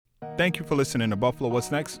Thank you for listening to Buffalo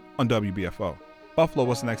What's Next on WBFO. Buffalo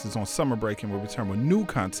What's Next is on summer break and will return with new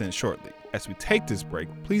content shortly. As we take this break,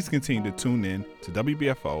 please continue to tune in to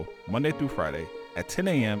WBFO Monday through Friday at 10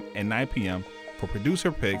 a.m. and 9 p.m. for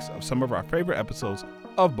producer picks of some of our favorite episodes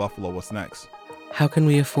of Buffalo What's Next. How can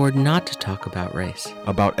we afford not to talk about race?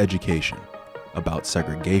 About education, about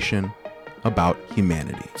segregation, about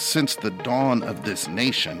humanity. Since the dawn of this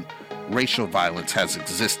nation, racial violence has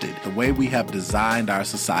existed. The way we have designed our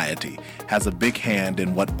society has a big hand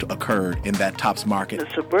in what occurred in that Tops Market.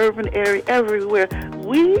 The suburban area, everywhere.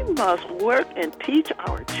 We must work and teach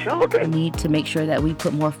our children. We need to make sure that we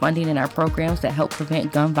put more funding in our programs that help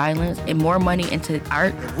prevent gun violence and more money into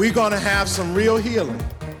art. If we're going to have some real healing,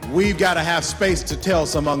 we've got to have space to tell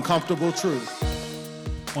some uncomfortable truth.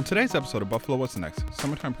 On today's episode of Buffalo What's Next,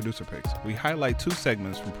 Summertime Producer Picks, we highlight two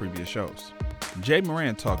segments from previous shows. Jay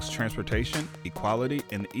Moran talks transportation, equality,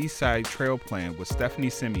 and the East Side Trail Plan with Stephanie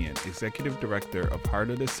Simeon, Executive Director of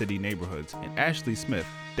Heart of the City Neighborhoods, and Ashley Smith,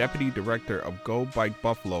 Deputy Director of Go Bike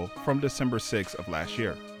Buffalo from December 6th of last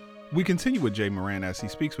year. We continue with Jay Moran as he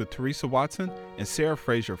speaks with Teresa Watson and Sarah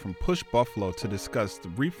Frasier from Push Buffalo to discuss the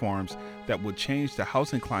reforms that would change the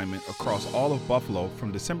housing climate across all of Buffalo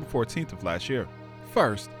from December 14th of last year.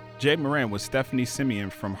 First, Jay Moran with Stephanie Simeon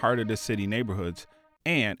from Heart of the City Neighborhoods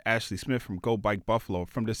and Ashley Smith from Go Bike Buffalo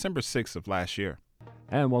from December 6th of last year.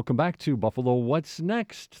 And welcome back to Buffalo What's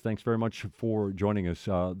Next. Thanks very much for joining us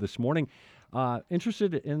this morning.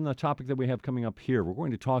 Interested in the topic that we have coming up here. We're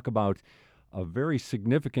going to talk about a very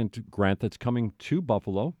significant grant that's coming to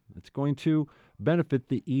Buffalo. It's going to benefit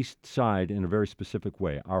the East Side in a very specific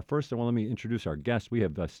way. Let me introduce our guest. We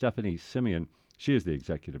have Stephanie Simeon. She is the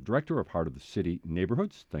Executive Director of Heart of the City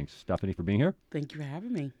Neighborhoods. Thanks, Stephanie, for being here. Thank you for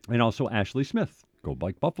having me. And also Ashley Smith, Go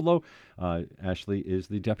Bike Buffalo. Ashley is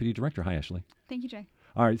the Deputy Director. Hi, Ashley. Thank you, Jay.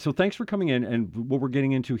 All right, so thanks for coming in. And what we're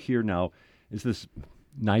getting into here now is this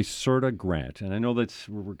NYSERDA grant. And I know that's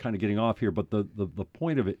we're kind of getting off here, but the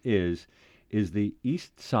point of it is the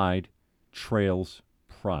East Side Trails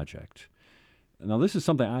Project. Now, this is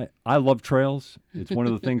something I love trails. It's one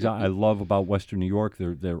of the things I love about Western New York.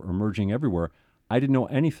 They're emerging everywhere. I didn't know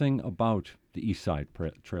anything about the East Side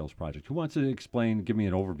Trails Project. Who wants to explain, give me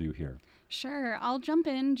an overview here? Sure. I'll jump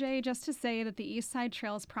in, Jay, just to say that the East Side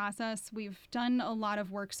Trails process, we've done a lot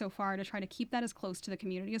of work so far to try to keep that as close to the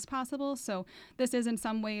community as possible. So this is in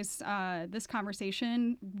some ways, this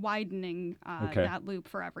conversation widening that loop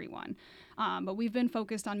for everyone. But we've been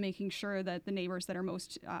focused on making sure that the neighbors that are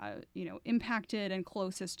most impacted and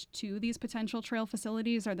closest to these potential trail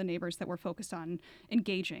facilities are the neighbors that we're focused on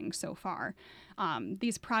engaging so far.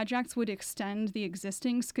 These projects would extend the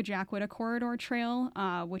existing Skajakwita Corridor Trail,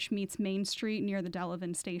 which meets Main Street near the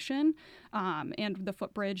Delavan Station, and the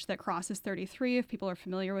footbridge that crosses 33. If people are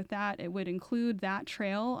familiar with that, it would include that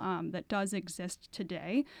trail that does exist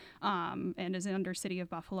today and is under City of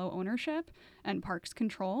Buffalo ownership and Parks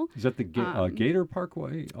control. Is that the Gator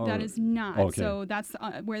Parkway? That is not. Oh, okay. So that's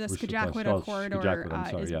where the Skajakwita Corridor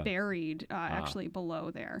is buried actually below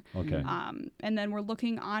there. Okay. And then we're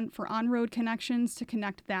looking for on-road connections to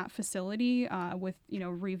connect that facility with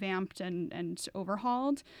revamped and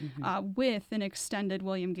overhauled with an extended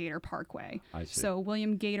William Gator Parkway. I see. So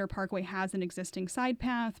William Gator Parkway has an existing side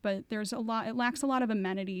path, but it lacks a lot of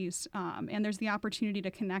amenities, and there's the opportunity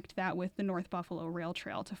to connect that with the North Buffalo Rail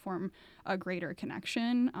Trail to form a greater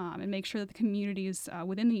connection and make sure that the communities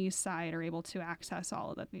within the East Side are able to access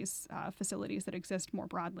all of these facilities that exist more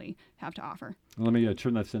broadly have to offer. Let me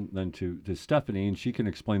turn that then to Stephanie, and she can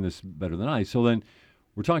explain this better than I. So then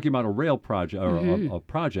we're talking about a rail project or a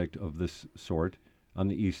project of this sort on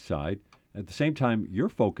the East Side. At the same time, your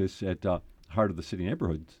focus at Heart of the City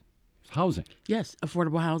Neighborhoods is housing. Yes,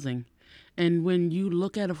 affordable housing. And when you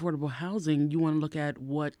look at affordable housing, you want to look at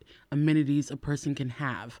what amenities a person can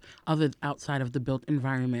have outside of the built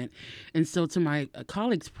environment. And so to my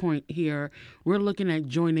colleague's point here, we're looking at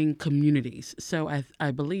joining communities. So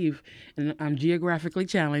I believe, and I'm geographically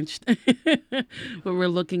challenged, but we're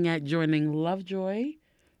looking at joining Lovejoy,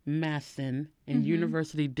 Maston, and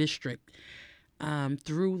University District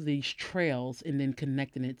through these trails and then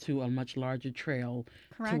connecting it to a much larger trail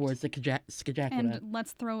towards the Skajakwita. And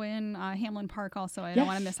let's throw in Hamlin Park also. I don't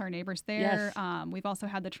want to miss our neighbors there. Yes. We've also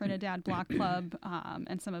had the Trinidad Block Club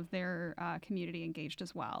and some of their community engaged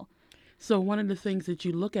as well. So one of the things that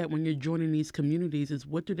you look at when you're joining these communities is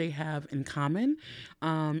what do they have in common?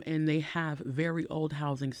 And they have very old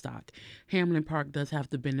housing stock. Hamlin Park does have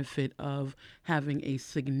the benefit of having a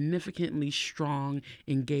significantly strong,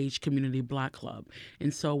 engaged community block club.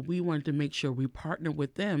 And so we wanted to make sure we partner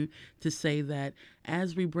with them to say that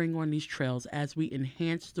as we bring on these trails, as we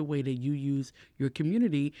enhance the way that you use your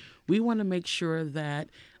community, we want to make sure that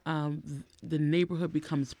the neighborhood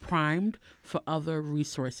becomes primed for other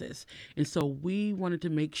resources. And so we wanted to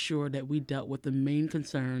make sure that we dealt with the main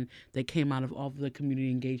concern that came out of all of the community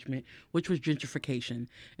engagement, which was gentrification.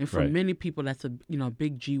 And for many people, that's a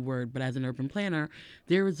big G word, but as an urban planner,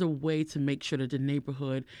 there is a way to make sure that the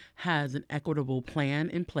neighborhood has an equitable plan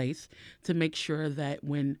in place to make sure that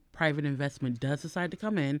when private investment does decide to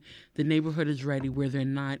come in, the neighborhood is ready where they're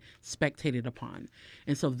not spectated upon.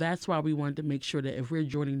 And so that's why we wanted to make sure that if we're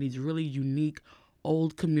joining these really unique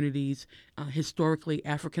old communities, historically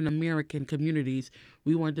African-American communities,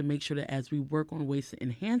 we wanted to make sure that as we work on ways to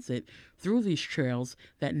enhance it through these trails,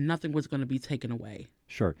 that nothing was going to be taken away.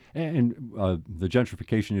 Sure. And the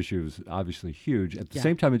gentrification issue is obviously huge. At the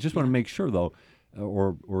same time, I just want to make sure, though,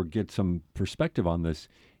 or get some perspective on this.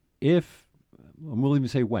 If, we'll even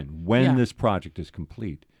say when this project is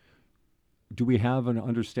complete, do we have an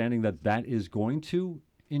understanding that that is going to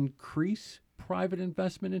increase private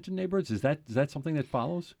investment into neighborhoods? Is that something that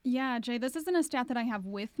follows? Yeah, Jay, this isn't a stat that I have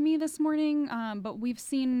with me this morning, but we've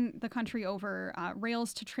seen the country over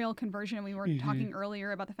rails to trail conversion. We were talking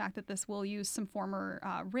earlier about the fact that this will use some former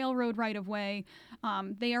railroad right-of-way.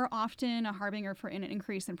 They are often a harbinger for an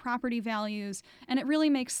increase in property values, and it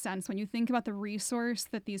really makes sense when you think about the resource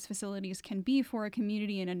that these facilities can be for a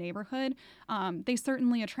community and a neighborhood. They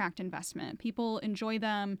certainly attract investment. People enjoy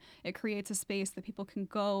them. It creates a space that people can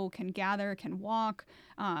go, can gather, can walk,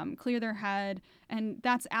 clear their head, and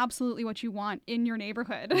that's absolutely what you want in your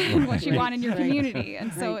neighborhood and what you want in your community.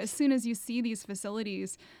 And so as soon as you see these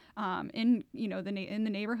facilities in the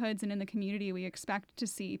neighborhoods and in the community, we expect to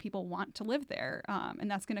see people want to live there,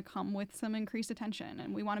 and that's going to come with some increased attention.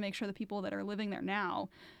 And we want to make sure the people that are living there now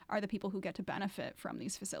are the people who get to benefit from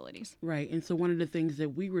these facilities. Right. And so one of the things that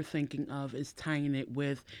we were thinking of is tying it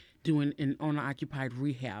with doing an owner-occupied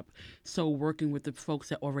rehab. So working with the folks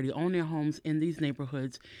that already own their homes in these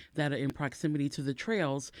neighborhoods that are in proximity to the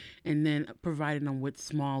trails, and then providing them with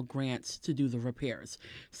small grants to do the repairs.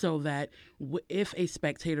 So that if a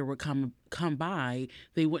spectator would come by,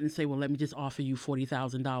 they wouldn't say, well, let me just offer you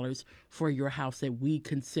 $40,000 for your house that we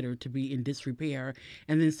consider to be in disrepair,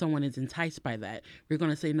 and then someone is enticed by that. We're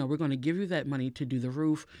going to say, no, we're going to give you that money to do the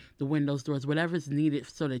roof, the windows, doors, whatever's needed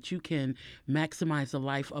so that you can maximize the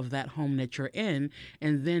life of that home that you're in,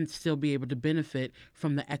 and then still be able to benefit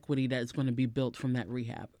from the equity that is going to be built from that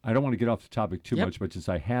rehab. I don't want to get off the topic too much, but since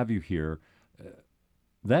I have you here,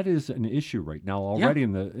 that is an issue right now already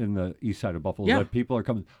in the east side of Buffalo. That people are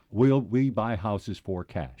coming. Will we buy houses for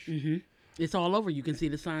cash? It's all over. You can see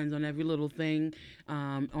the signs on every little thing,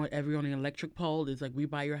 on the electric pole. It's like, we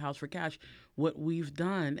buy your house for cash. What we've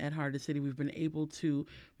done at Heart of the City, we've been able to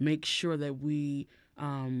make sure that we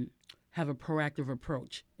have a proactive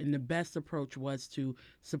approach. And the best approach was to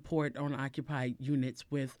support owner-occupied units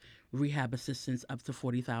with rehab assistance up to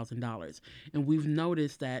 $40,000. And we've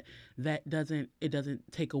noticed that it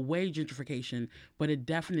doesn't take away gentrification, but it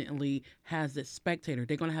definitely has the spectator.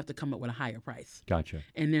 They're going to have to come up with a higher price. Gotcha.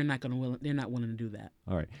 And they're not willing to do that.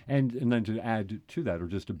 All right. And then to add to that, or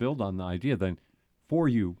just to build on the idea, then for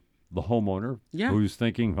you, the homeowner who's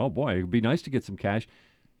thinking, oh boy, it'd be nice to get some cash,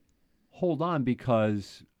 hold on,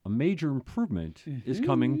 because a major improvement is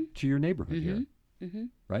coming to your neighborhood here,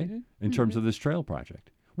 right? In terms of this trail project.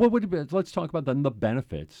 What would it be? Let's talk about then the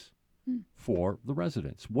benefits for the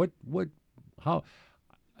residents. How,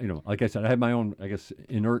 like I said, I have my own, I guess,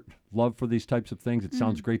 inert love for these types of things. It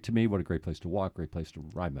sounds great to me. What a great place to walk, great place to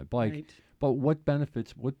ride my bike. Right. But what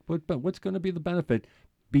benefits, what's going to be the benefit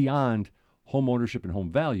beyond home ownership and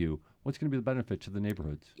home value? What's going to be the benefit to the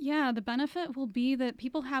neighborhoods? Yeah, the benefit will be that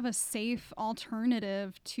people have a safe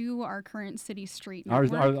alternative to our current city street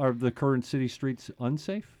network. Are the current city streets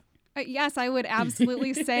unsafe? Yes, I would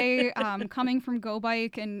absolutely say, coming from Go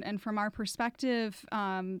Bike and from our perspective,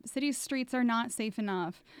 city streets are not safe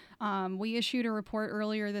enough. We issued a report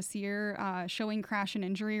earlier this year showing crash and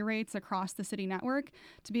injury rates across the city network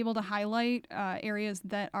to be able to highlight areas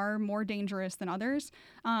that are more dangerous than others.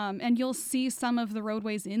 And you'll see some of the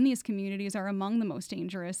roadways in these communities are among the most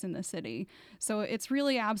dangerous in the city. So it's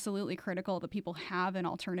really absolutely critical that people have an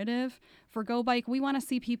alternative. For Go Bike, we want to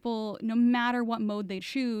see people, no matter what mode they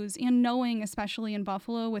choose, and knowing, especially in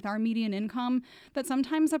Buffalo with our median income, that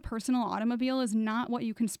sometimes a personal automobile is not what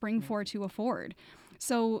you can spring for to afford.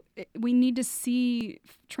 So we need to see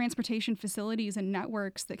transportation facilities and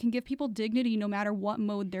networks that can give people dignity no matter what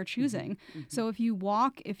mode they're choosing. So if you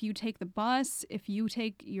walk, if you take the bus, if you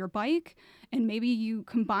take your bike, and maybe you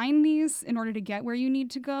combine these in order to get where you need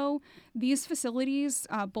to go, these facilities,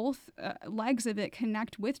 both legs of it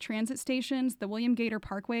connect with transit stations. The William Gator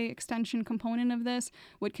Parkway extension component of this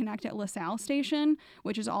would connect at LaSalle Station,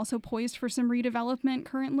 which is also poised for some redevelopment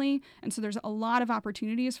currently. And so there's a lot of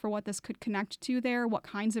opportunities for what this could connect to there, what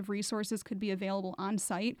kinds of resources could be available on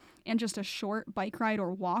site, and just a short bike ride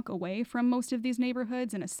or walk away from most of these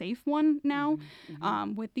neighborhoods, and a safe one now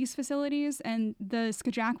with these facilities. And the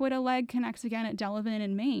Skajakwita leg connects again at Delavan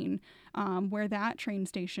in Maine, where that train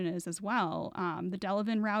station is as well. The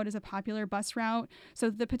Delavan route is a popular bus route. So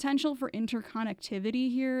the potential for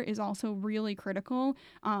interconnectivity here is also really critical,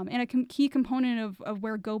 and a key component of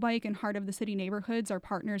where Go Bike and Heart of the City neighborhoods are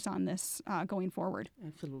partners on this going forward.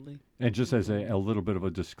 Absolutely. And just as a little bit of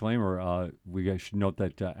a disclaimer, we should note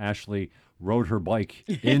that Ashley rode her bike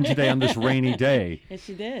in today on this rainy day. Yes,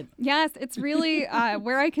 she did. Yes, it's really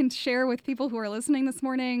where I can share with people who are listening this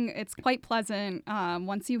morning. It's quite pleasant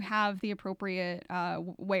once you have the appropriate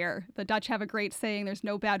wear. The Dutch have a great saying, there's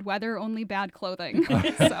no bad weather, only bad clothing.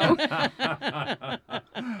 So.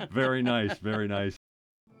 Very nice, very nice.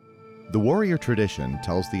 The warrior tradition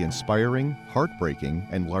tells the inspiring, heartbreaking,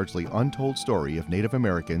 and largely untold story of Native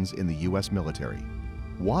Americans in the U.S. military.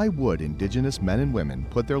 Why would Indigenous men and women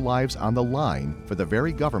put their lives on the line for the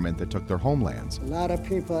very government that took their homelands? A lot of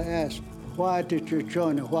people ask, why did you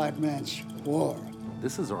join the white man's war?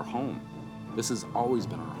 This is our home. This has always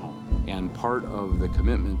been our home. And part of the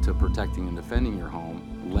commitment to protecting and defending your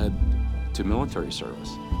home led to military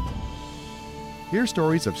service. Hear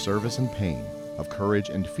stories of service and pain, of courage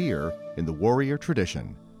and fear in the warrior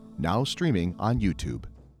tradition, now streaming on YouTube.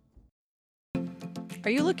 Are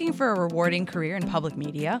you looking for a rewarding career in public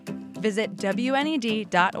media? Visit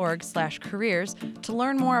WNED.org/careers to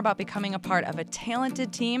learn more about becoming a part of a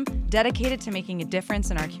talented team dedicated to making a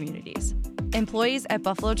difference in our communities. Employees at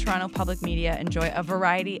Buffalo Toronto Public Media enjoy a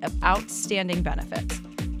variety of outstanding benefits.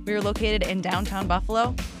 We are located in downtown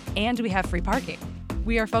Buffalo, and we have free parking.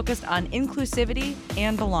 We are focused on inclusivity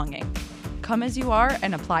and belonging. Come as you are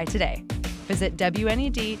and apply today. Visit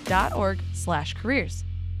WNED.org/careers.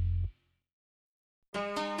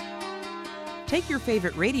 Take your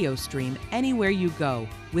favorite radio stream anywhere you go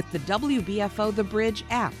with the WBFO The Bridge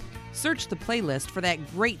app. Search the playlist for that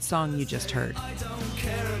great song you just heard. I don't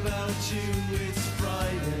care about you, it's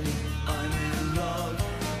Friday, I'm in love.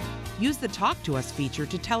 Use the Talk to Us feature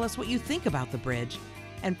to tell us what you think about The Bridge,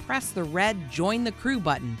 and press the red Join the Crew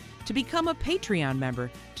button to become a Patreon member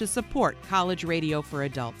to support college radio for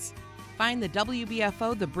adults. Find the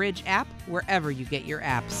WBFO The Bridge app wherever you get your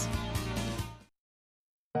apps.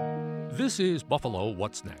 This is Buffalo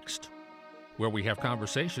What's Next, where we have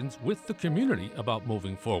conversations with the community about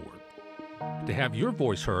moving forward. To have your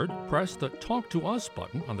voice heard, press the Talk to Us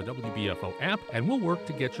button on the WBFO app, and we'll work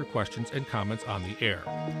to get your questions and comments on the air.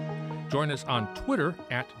 Join us on Twitter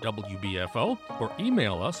at WBFO or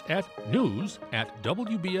email us at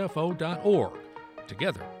news@wbfo.org.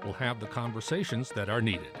 Together, we'll have the conversations that are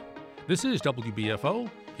needed. This is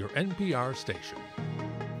WBFO, your NPR station.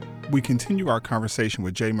 We continue our conversation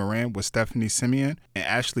with Jay Moran with Stephanie Simeon and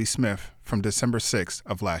Ashley Smith from December 6th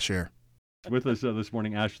of last year. With us this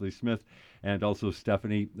morning, Ashley Smith and also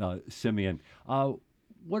Stephanie Simeon.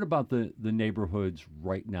 What about the neighborhoods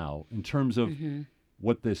right now in terms of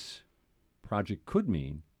what this project could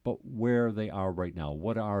mean, but where they are right now?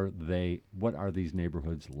 What are these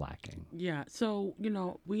neighborhoods lacking? Yeah, so,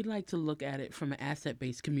 we like to look at it from an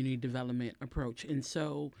asset-based community development approach. And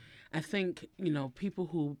so I think, people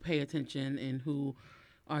who pay attention and who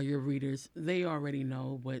are your readers, they already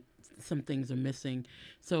know what some things are missing.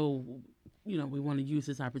 So, we want to use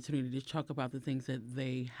this opportunity to talk about the things that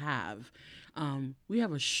they have. We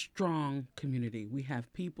have a strong community. We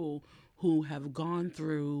have people who have gone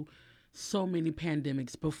through so many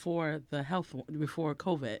pandemics before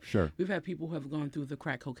COVID. Sure. We've had people who have gone through the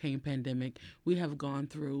crack cocaine pandemic. We have gone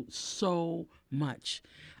through so much.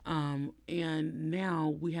 And now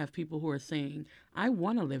we have people who are saying, I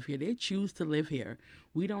want to live here. They choose to live here.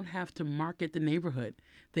 We don't have to market the neighborhood.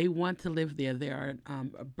 They want to live there. There are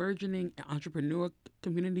a burgeoning entrepreneur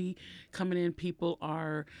community coming in. People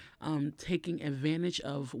are taking advantage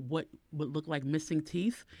of what would look like missing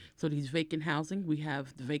teeth. So these vacant housing, we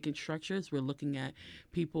have the vacant structures. We're looking at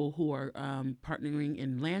people who are partnering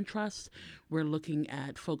in land trusts. We're looking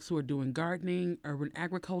at folks who are doing gardening, urban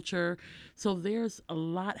agriculture. So there's a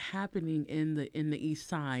lot happening in the East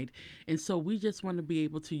Side, and so we just want to be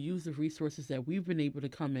able to use the resources that we've been able to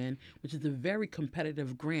come in, which is a very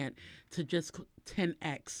competitive grant, to just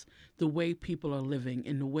 10x the way people are living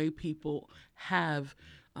and the way people have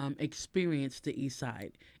experience the East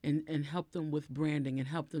Side, and help them with branding and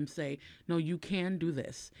help them say, no, you can do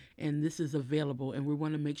this and this is available. And we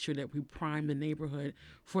want to make sure that we prime the neighborhood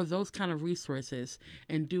for those kind of resources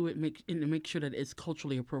and do it, make sure that it's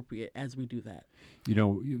culturally appropriate as we do that. You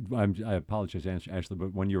know, I apologize, Ashley,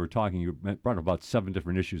 but when you were talking, you brought up about 7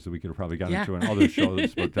 different issues that we could have probably gotten into in other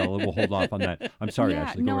shows, but we'll hold off on that. I'm sorry,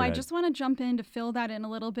 Ashley. No, go I ahead. just want to jump in to fill that in a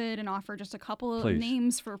little bit and offer just a couple of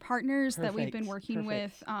names for partners that we've been working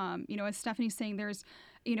with. As Stephanie's saying, there's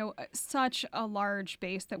such a large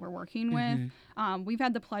base that we're working with. We've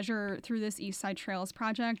had the pleasure through this East Side Trails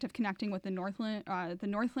project of connecting with the Northland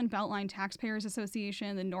Beltline Taxpayers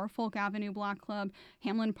Association, the Norfolk Avenue Block Club,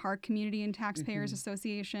 Hamlin Park Community and Taxpayers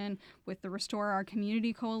Association, with the Restore Our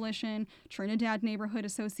Community Coalition, Trinidad Neighborhood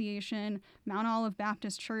Association, Mount Olive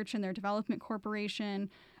Baptist Church and their Development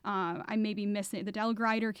Corporation. I may be missing the Del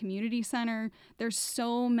Grider Community Center. There's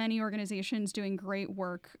so many organizations doing great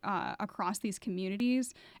work across these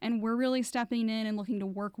communities, and we're really stepping in and looking to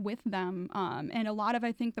work with them. And a lot of,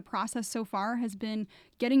 I think, the process so far has been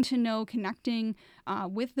getting to know, connecting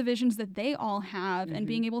with the visions that they all have, and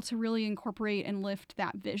being able to really incorporate and lift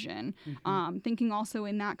that vision. Thinking also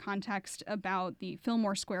in that context about the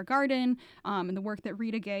Fillmore Square Garden and the work that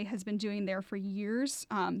Rita Gay has been doing there for years.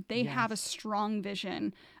 They have a strong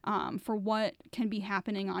vision for what can be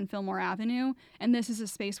happening on Fillmore Avenue. And this is a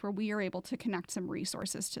space where we are able to connect some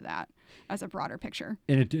resources to that as a broader picture.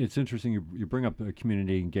 And it's interesting you bring up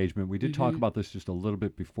community engagement. We did talk about this just a little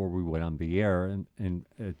bit before we went on the air, and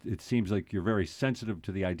it seems like you're very sensitive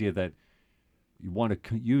to the idea that you want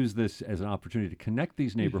to use this as an opportunity to connect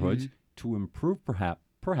these neighborhoods to improve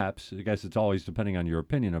perhaps, I guess it's always depending on your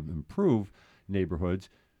opinion, of improve neighborhoods,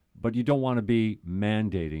 but you don't want to be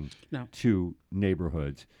mandating to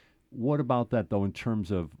neighborhoods. What about that, though, in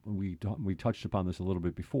terms of, we touched upon this a little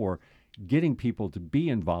bit before, getting people to be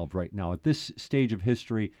involved right now at this stage of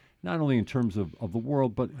history, not only in terms of the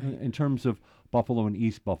world, but in terms of Buffalo and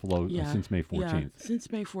East Buffalo since May 14th? Yeah,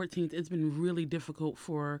 since May 14th, it's been really difficult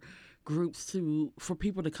for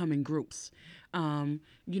people to come in groups.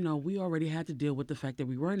 We already had to deal with the fact that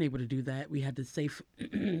we weren't able to do that. We had to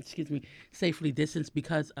safely distance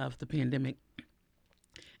because of the pandemic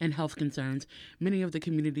and health concerns. Many of the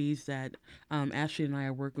communities that Ashley and I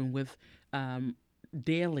are working with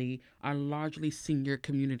daily are largely senior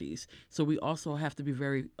communities. So we also have to be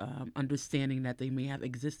very understanding that they may have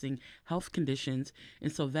existing health conditions, and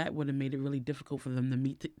so that would have made it really difficult for them to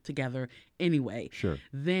meet together anyway. Sure.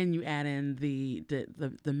 Then you add in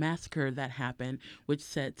the massacre that happened, which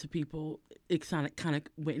said to people, it kind of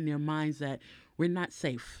went in their minds that we're not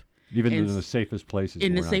safe. Even in the safest places.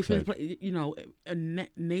 In the safest place,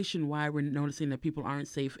 nationwide, we're noticing that people aren't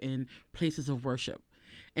safe in places of worship.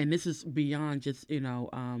 And this is beyond just,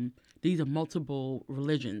 these are multiple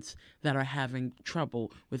religions that are having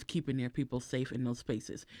trouble with keeping their people safe in those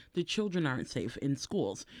spaces. The children aren't safe in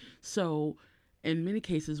schools. So in many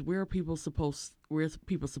cases, where are people supposed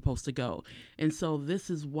to go? And so this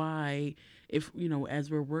is why, as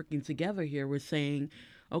we're working together here, we're saying,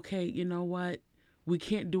 okay, you know what? We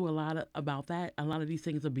can't do a lot about that. A lot of these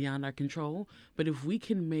things are beyond our control. But if we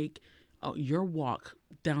can make your walk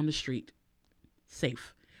down the street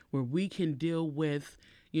safe, where we can deal with,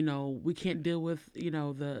 we can't deal with,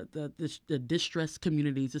 the distressed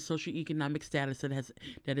communities, the socioeconomic status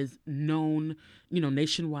that is known,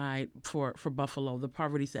 nationwide for Buffalo, the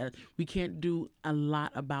poverty status. We can't do a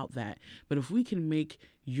lot about that. But if we can make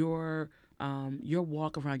your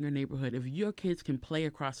walk around your neighborhood, if your kids can play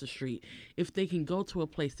across the street, if they can go to a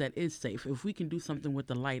place that is safe, if we can do something with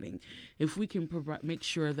the lighting, if we can make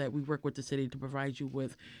sure that we work with the city to provide you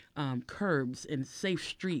with curbs and safe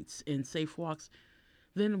streets and safe walks,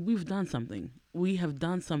 then we've done something. We have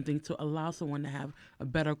done something to allow someone to have a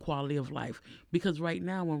better quality of life. Because right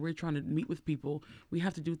now, when we're trying to meet with people, we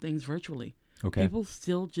have to do things virtually. Okay. People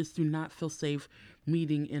still just do not feel safe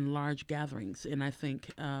meeting in large gatherings. And I think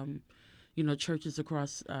churches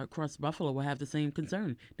across Buffalo will have the same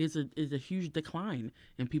concern. There's a huge decline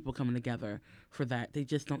in people coming together for that. They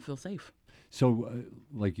just don't feel safe. So,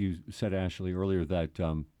 like you said, Ashley, earlier,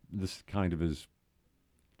 that this kind of is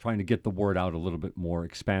trying to get the word out a little bit more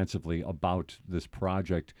expansively about this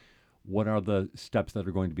project. What are the steps that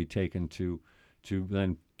are going to be taken to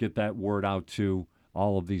then get that word out to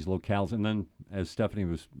all of these locales? And then, as Stephanie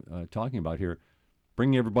was talking about here,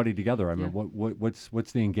 bringing everybody together. I mean,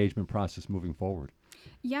 what's the engagement process moving forward?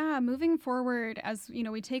 Yeah, moving forward, as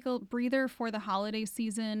we take a breather for the holiday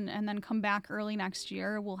season and then come back early next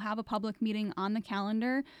year, we'll have a public meeting on the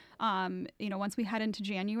calendar. Once we head into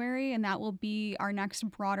January, and that will be our next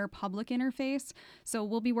broader public interface. So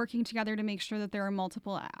we'll be working together to make sure that there are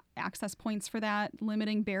multiple access points for that.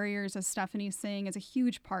 Limiting barriers, as Stephanie's saying, is a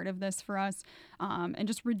huge part of this for us, and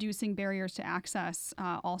just reducing barriers to access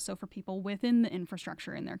also for people within the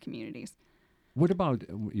infrastructure in their communities. What about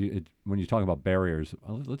when you talk about barriers?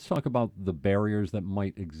 Let's talk about the barriers that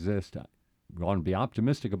might exist. We want to be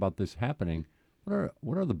optimistic about this happening.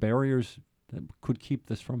 What are the barriers that could keep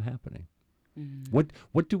this from happening? Mm-hmm.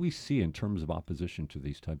 What do we see in terms of opposition to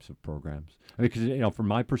these types of programs? Because from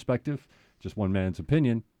my perspective, just one man's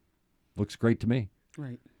opinion, looks great to me.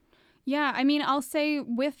 Right. Yeah, I'll say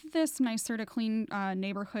with this NYSERDA Clean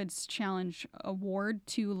Neighborhoods Challenge award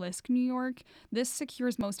to LISC New York, this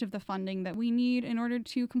secures most of the funding that we need in order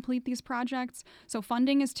to complete these projects. So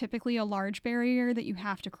funding is typically a large barrier that you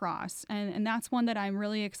have to cross. And that's one that I'm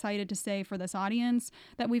really excited to say for this audience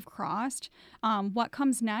that we've crossed. What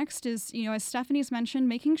comes next is, as Stephanie's mentioned,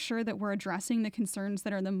 making sure that we're addressing the concerns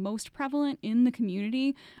that are the most prevalent in the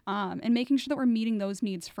community, and making sure that we're meeting those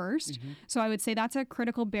needs first. Mm-hmm. So I would say that's a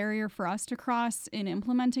critical barrier for us to cross in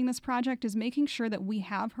implementing this project, is making sure that we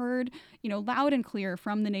have heard, loud and clear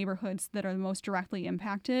from the neighborhoods that are the most directly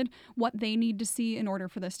impacted, what they need to see in order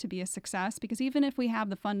for this to be a success. Because even if we have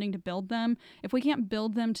the funding to build them, if we can't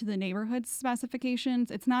build them to the neighborhood specifications,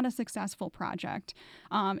 it's not a successful project.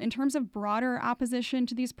 In terms of broader opposition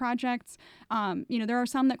to these projects, there are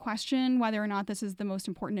some that question whether or not this is the most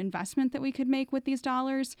important investment that we could make with these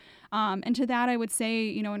dollars. And to that, I would say,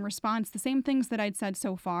 in response, the same things that I'd said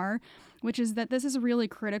so far, which is that this is a really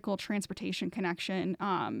critical transportation connection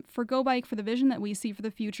for Go Bike, for the vision that we see for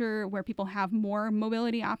the future, where people have more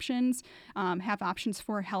mobility options, have options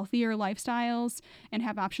for healthier lifestyles, and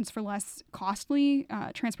have options for less costly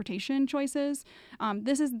transportation choices.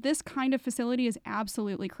 This kind of facility is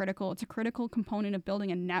absolutely critical. It's a critical component of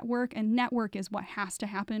building a network, and network is what has to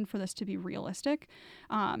happen for this to be realistic.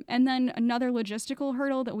 And then another logistical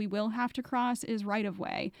hurdle that we will have to cross is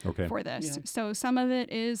right-of-way for this. Yeah. So some of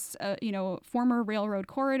it is former railroad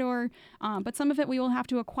corridor, but some of it we will have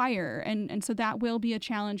to acquire. And so that will be a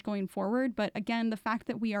challenge going forward. But again, the fact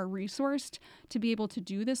that we are resourced to be able to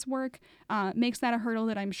do this work makes that a hurdle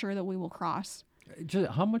that I'm sure that we will cross.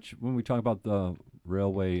 Just how much, when we talk about the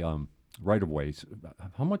railway right-of-ways,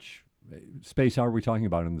 how much space are we talking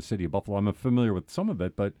about in the city of Buffalo? I'm familiar with some of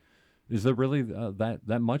it, but is there really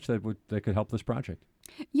that much that could help this project?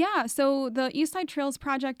 Yeah, so the East Side Trails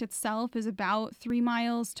project itself is about 3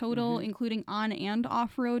 miles total, including on and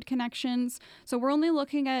off-road connections. So we're only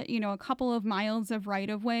looking at, a couple of miles of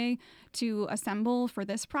right-of-way to assemble for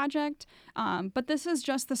this project. But this is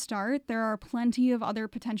just the start. There are plenty of other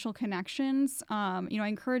potential connections. I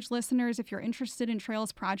encourage listeners, if you're interested in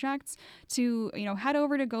trails projects, to, head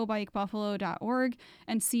over to gobikebuffalo.org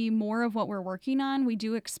and see more of what we're working on. We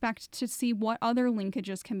do expect to see what other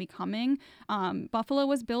linkages can be coming. Buffalo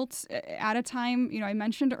was built at a time, I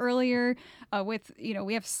mentioned earlier, with,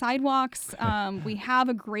 we have sidewalks. We have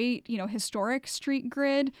a great, historic street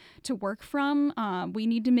grid to work from. We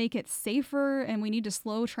need to make it safer, and we need to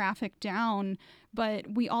slow traffic down.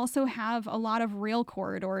 But we also have a lot of rail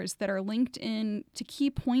corridors that are linked in to key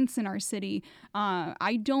points in our city.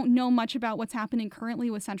 I don't know much about what's happening currently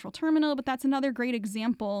with Central Terminal, but that's another great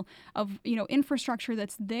example of, infrastructure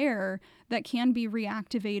that's there that can be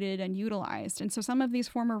reactivated and utilized. And so some of these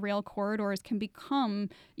former rail corridors can become,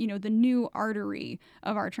 the new artery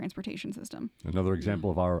of our transportation system. Another example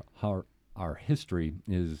of our history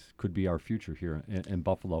could be our future here in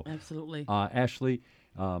Buffalo. Absolutely. Ashley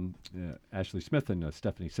Smith and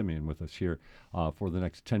Stephanie Simeon with us here for the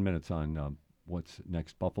next 10 minutes on What's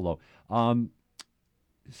Next Buffalo.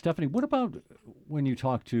 Stephanie, what about when you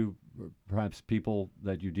talk to perhaps people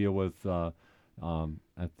that you deal with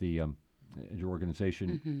at your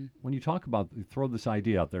organization, when you talk about, throw this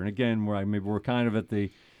idea out there, and again, we're kind of at the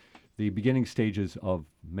beginning stages of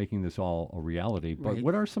making this all a reality, but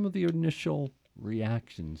what are some of the initial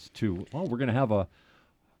reactions to, we're going to have a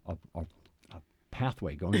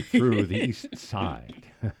pathway going through the east side?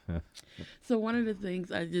 So one of the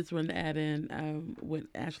things I just want to add in, what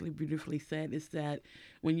Ashley beautifully said, is that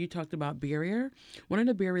when you talked about barrier, one of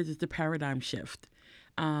the barriers is the paradigm shift.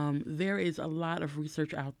 There is a lot of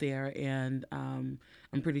research out there, and I'm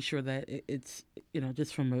pretty sure that it's,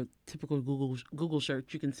 just from a typical Google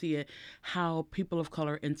search, you can see it, how people of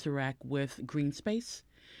color interact with green space.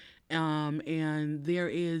 And there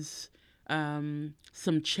is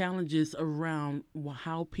some challenges around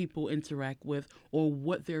how people interact with or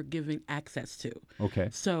what they're giving access to. Okay.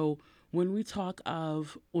 So when we talk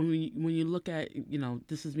of, when you look at,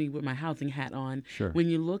 this is me with my housing hat on. Sure. When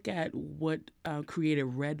you look at what created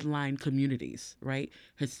red line communities, right?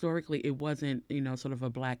 Historically, it wasn't, sort of a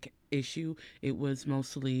black issue. It was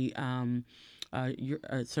mostly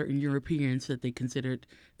certain Europeans that they considered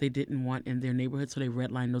they didn't want in their neighborhood, so they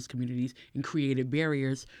redlined those communities and created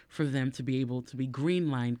barriers for them to be able to be green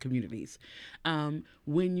line communities.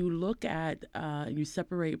 When you look at, you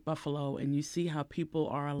separate Buffalo and you see how people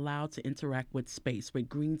are allowed to interact with space, with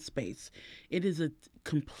green space, it is a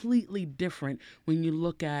completely different when you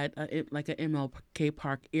look at like an MLK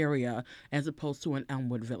Park area as opposed to an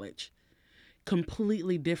Elmwood Village.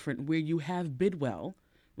 Completely different, where you have Bidwell,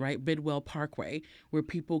 right? Bidwell Parkway, where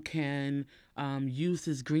people can use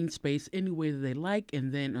this green space any way that they like.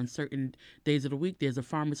 And then on certain days of the week, there's a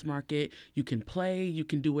farmer's market. You can play, you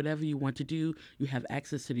can do whatever you want to do. You have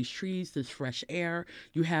access to these trees, this fresh air.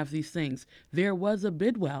 You have these things. There was a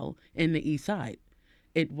Bidwell in the east side.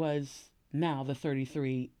 It was now the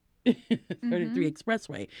 33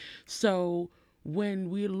 Expressway. So when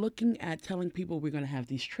we're looking at telling people we're going to have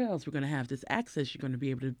these trails, we're going to have this access, you're going to be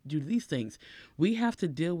able to do these things, we have to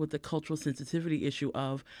deal with the cultural sensitivity issue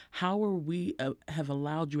of how are we have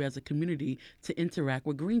allowed you as a community to interact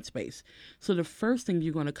with green space. So the first thing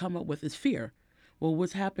you're going to come up with is fear. Well,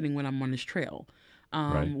 what's happening when I'm on this trail?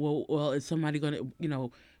 Right. Well, is somebody going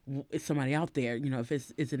to, is somebody out there, if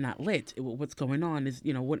is it not lit? What's going on? Is,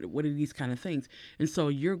 what are these kind of things? And so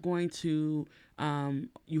you're going to,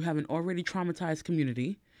 you have an already traumatized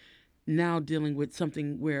community now dealing with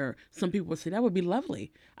something where some people would say that would be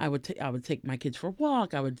lovely. I would take my kids for a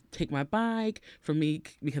walk. I would take my bike. For me,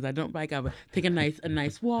 because I don't bike, I would take a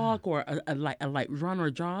nice walk or a light run or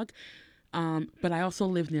jog. But I also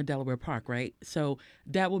live near Delaware Park, right? So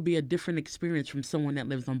that would be a different experience from someone that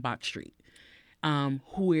lives on Bach Street,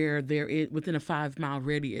 where there is, within a 5-mile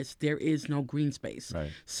radius, there is no green space. Right.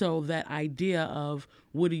 So that idea of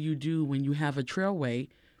what do you do when you have a trailway,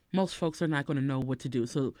 most folks are not going to know what to do.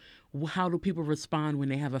 So how do people respond when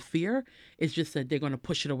they have a fear? It's just that they're going to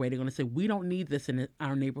push it away. They're going to say, we don't need this in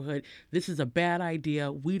our neighborhood. This is a bad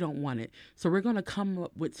idea. We don't want it. So we're going to come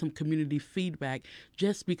up with some community feedback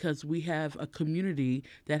just because we have a community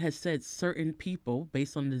that has said certain people,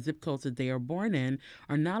 based on the zip codes that they are born in,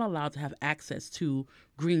 are not allowed to have access to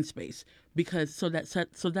green space. So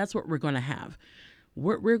that's what we're going to have.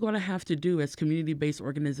 What we're going to have to do as community-based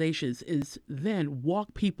organizations is then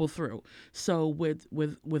walk people through. So with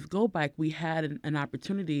Go Bike, we had an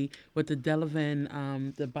opportunity with the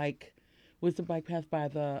Delavan, the bike path by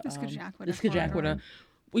the Skajakwita.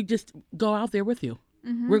 We just go out there with you.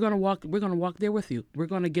 Mm-hmm. We're gonna walk there with you. We're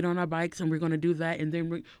gonna get on our bikes and we're gonna do that. And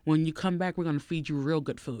then when you come back, we're gonna feed you real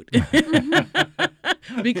good food.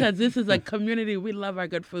 Because this is a community. We love our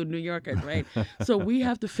good food, New Yorkers, right? So we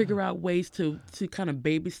have to figure out ways to kind of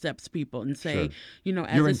baby steps people and say, sure.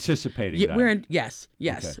 As you're anticipating that. Yes.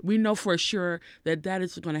 Okay. We know for sure that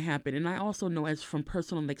is going to happen. And I also know, as from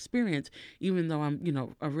personal experience, even though I'm,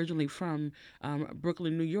 originally from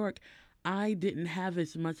Brooklyn, New York, I didn't have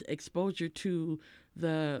as much exposure to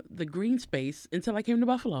the green space until I came to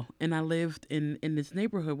Buffalo, and I lived in this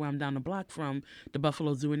neighborhood where I'm down the block from the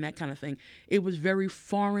Buffalo Zoo and that kind of thing. It was very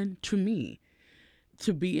foreign to me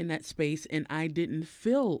to be in that space, and I didn't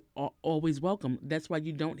feel always welcome. That's why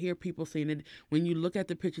you don't hear people saying it. When you look at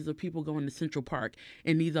the pictures of people going to Central Park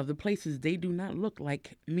and these other places, they do not look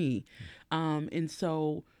like me. And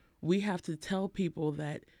so we have to tell people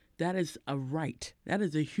that is a right. That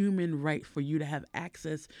is a human right for you to have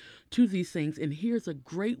access to these things. And here's a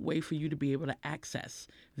great way for you to be able to access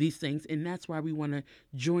these things. And that's why we want to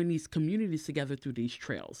join these communities together through these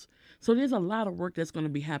trails. So there's a lot of work that's going to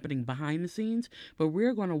be happening behind the scenes, but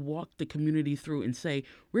we're going to walk the community through and say,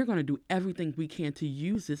 we're going to do everything we can to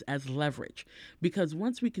use this as leverage. Because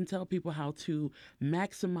once we can tell people how to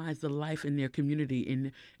maximize the life in their community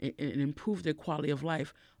and improve their quality of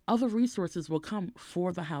life, other resources will come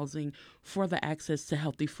for the housing, for the access to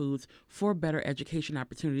healthy foods, for better education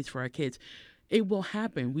opportunities for our kids. It will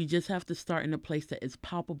happen. We just have to start in a place that is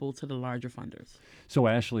palpable to the larger funders. So,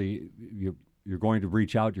 Ashley, you're going to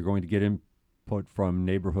reach out, you're going to get input from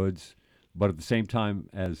neighborhoods, but at the same time,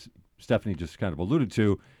 as Stephanie just kind of alluded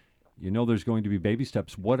to, there's going to be baby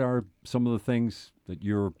steps. What are some of the things that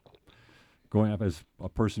you're going up as a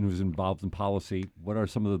person who's involved in policy? What are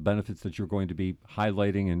some of the benefits that you're going to be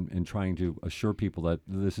highlighting and trying to assure people that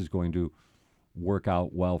this is going to work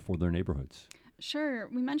out well for their neighborhoods? Sure.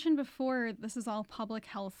 We mentioned before, this is all public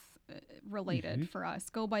health related for us.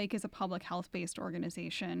 Go Bike is a public health-based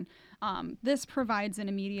organization. This provides an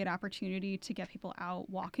immediate opportunity to get people out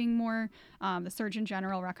walking more. The Surgeon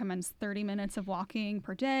General recommends 30 minutes of walking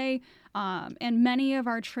per day, and many of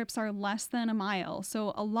our trips are less than a mile.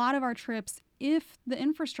 So a lot of our trips, if the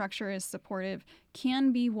infrastructure is supportive,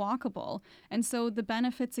 can be walkable. And so the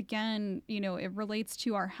benefits, again, it relates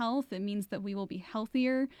to our health. It means that we will be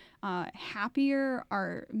healthier, happier,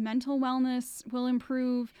 our mental wellness will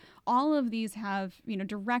improve. All of these have,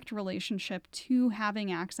 direct relationship to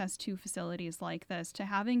having access to facilities like this, to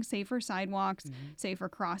having safer sidewalks, safer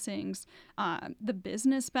crossings. The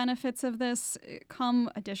business benefits of this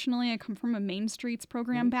come additionally. I come from a Main Streets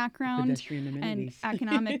program background and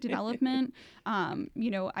economic development.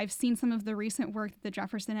 I've seen some of the recent work that the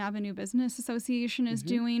Jefferson Avenue Business Association is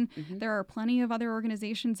doing. There are plenty of other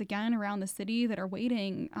organizations, again, around the city that are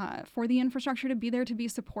waiting for the infrastructure to be there to be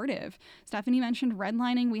supportive. Stephanie mentioned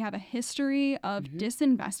redlining. We have a history of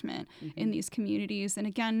disinvestment in these communities. And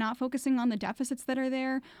again, not focusing on the deficits that are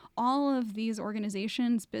there. All of these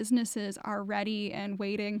organizations, businesses are ready and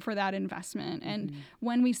waiting for that investment. And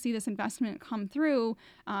when we see this investment come through,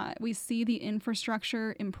 we see the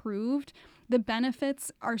infrastructure improved. The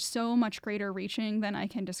benefits are so much greater reaching than I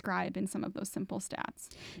can describe in some of those simple stats.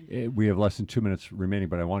 We have less than 2 minutes remaining,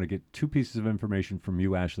 but I want to get two pieces of information from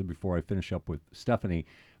you, Ashley, before I finish up with Stephanie.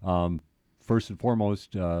 First and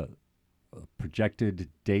foremost, a projected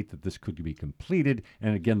date that this could be completed,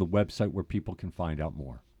 and again, the website where people can find out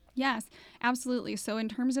more. Yes, absolutely. So in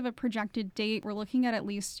terms of a projected date, we're looking at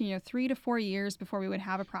least 3 to 4 years before we would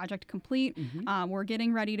have a project complete. We're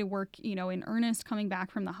getting ready to work, in earnest, coming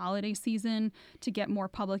back from the holiday season to get more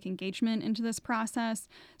public engagement into this process.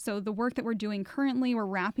 So the work that we're doing currently, we're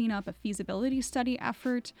wrapping up a feasibility study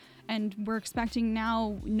effort, and we're expecting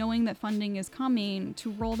now, knowing that funding is coming,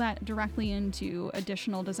 to roll that directly into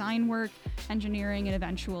additional design work, engineering, and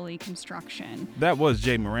eventually construction. That was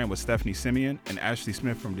Jay Moran with Stephanie Simeon and Ashley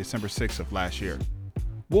Smith from December 6th of last year.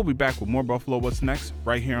 We'll be back with more Buffalo What's Next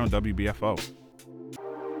right here on WBFO.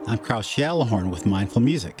 I'm Kraus Shalahorn with Mindful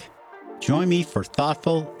Music. Join me for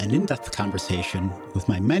thoughtful and in-depth conversation with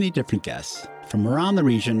my many different guests from around the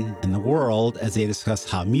region and the world as they discuss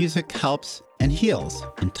how music helps and heals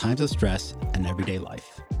in times of stress and everyday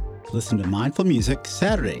life. Listen to Mindful Music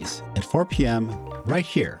Saturdays at 4 p.m. right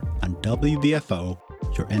here on WBFO,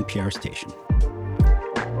 your NPR station.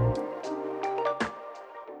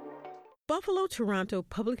 Buffalo Toronto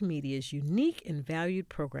Public Media's unique and valued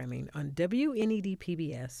programming on WNED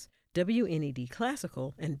PBS, WNED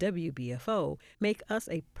Classical, and WBFO make us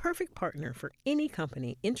a perfect partner for any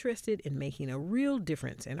company interested in making a real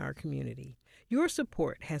difference in our community. Your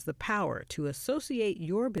support has the power to associate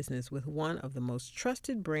your business with one of the most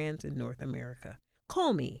trusted brands in North America.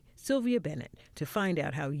 Call me, Sylvia Bennett, to find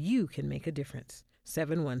out how you can make a difference.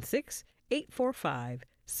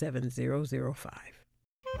 716-845-7005.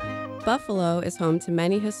 Buffalo is home to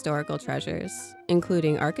many historical treasures,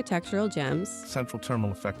 including architectural gems. Central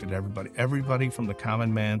Terminal affected everybody. Everybody from the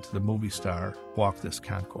common man to the movie star walked this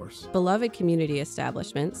concourse. Beloved community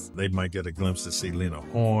establishments. They might get a glimpse to see Lena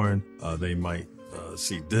Horne. They might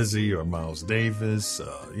see Dizzy or Miles Davis,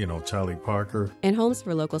 Charlie Parker. And homes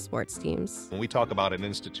for local sports teams. When we talk about an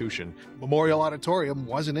institution, Memorial Auditorium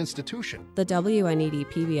was an institution. The WNED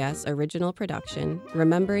PBS original production,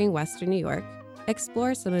 Remembering Western New York,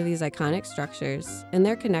 explore some of these iconic structures and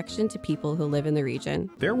their connection to people who live in the region.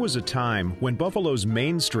 There was a time when Buffalo's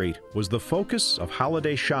Main Street was the focus of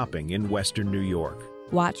holiday shopping in Western New York.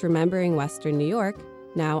 Watch Remembering Western New York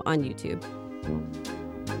now on YouTube.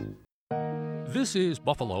 This is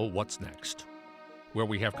Buffalo What's Next, where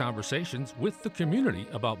we have conversations with the community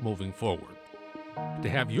about moving forward. To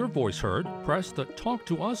have your voice heard, press the Talk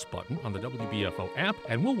to Us button on the WBFO app,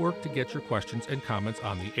 and we'll work to get your questions and comments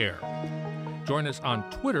on the air. Join us on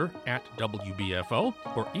Twitter at WBFO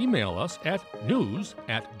or email us at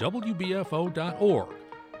news@wbfo.org.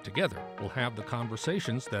 Together, we'll have the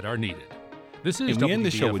conversations that are needed. This is And we end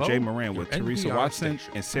the WBFO, show with Jay Moran your with Teresa NPR Watson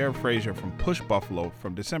station. and Sarah Frasier from Push Buffalo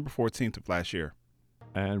from December 14th of last year.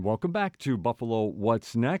 And welcome back to Buffalo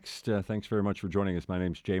What's Next. Thanks very much for joining us. My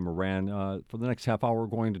name's Jay Moran. For the next half hour,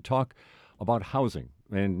 we're going to talk about housing.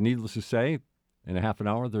 And needless to say, in a half an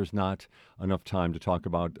hour, there's not enough time to talk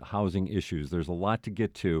about housing issues. There's a lot to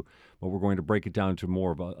get to, but we're going to break it down to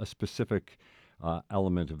more of a specific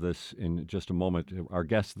element of this in just a moment. Our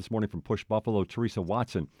guest this morning from Push Buffalo, Teresa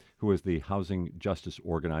Watson, who is the housing justice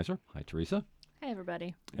organizer. Hi, Teresa. Hi,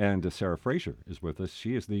 everybody. And Sarah Frasier is with us.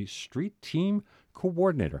 She is the street team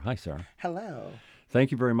coordinator. Hi, Sarah. Hello. Thank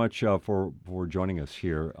you very much for joining us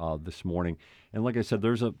here this morning. And like I said,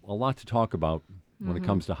 there's a lot to talk about when it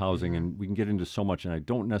comes to housing, and we can get into so much, and I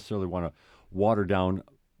don't necessarily want to water down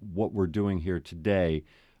what we're doing here today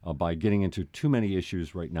by getting into too many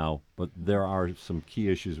issues right now, but there are some key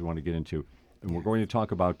issues we want to get into. And we're going to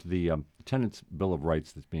talk about the Tenants' Bill of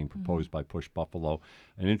Rights that's being proposed by Push Buffalo,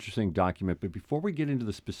 an interesting document. But before we get into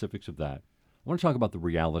the specifics of that, I want to talk about the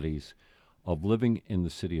realities of living in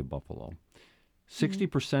the city of Buffalo.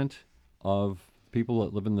 60% of people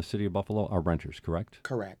that live in the city of Buffalo are renters, correct?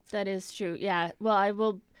 Correct. That is true. Yeah. Well, I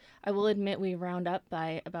will admit we round up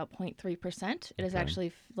by about 0.3%. It is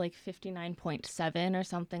actually like 59.7 or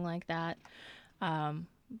something like that.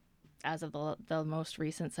 As of the most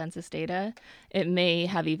recent census data. It may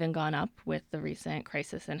have even gone up with the recent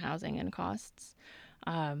crisis in housing and costs.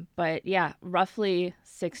 But yeah, roughly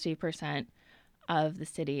 60% of the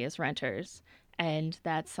city is renters. And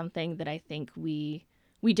that's something that I think we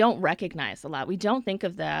don't recognize a lot. We don't think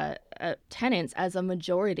of the tenants as a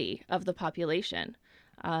majority of the population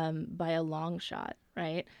by a long shot,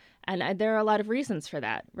 right? And there are a lot of reasons for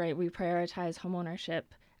that, right? We prioritize homeownership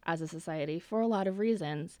as a society for a lot of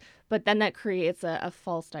reasons, but then that creates a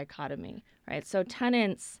false dichotomy, right? So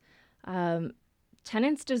tenants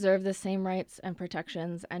deserve the same rights and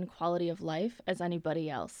protections and quality of life as anybody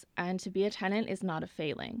else. And to be a tenant is not a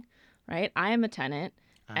failing, right? I am a tenant.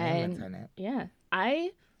 Yeah, I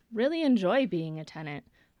really enjoy being a tenant.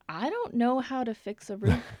 I don't know how to fix a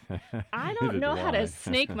roof. I don't know how to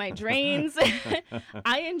snake my drains.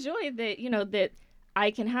 I enjoy that I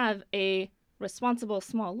can have a responsible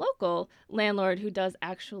small local landlord who does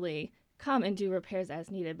actually come and do repairs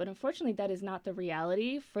as needed. But unfortunately, that is not the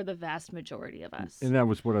reality for the vast majority of us. And that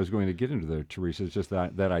was what I was going to get into there, Teresa, is just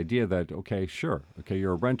that idea that, okay,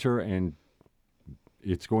 you're a renter and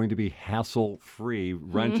it's going to be hassle-free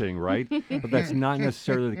renting, right? But that's not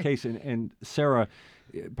necessarily the case. And Sarah,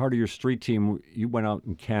 part of your street team, you went out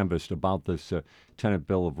and canvassed about this Tenant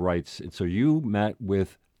Bill of Rights. And so you met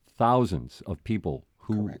with thousands of people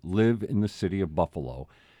who live in the city of Buffalo.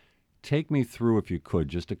 Take me through, if you could,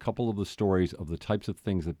 just a couple of the stories of the types of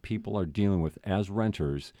things that people are dealing with as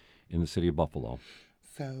renters in the city of Buffalo.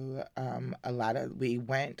 So we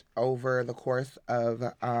went over the course of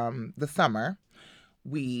the summer.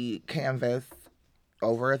 We canvassed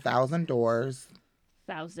over 1,000 doors.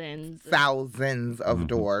 Thousands of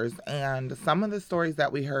doors. And some of the stories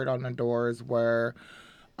that we heard on the doors were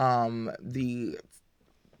the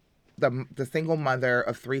single mother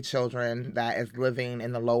of 3 children that is living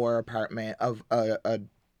in the lower apartment of a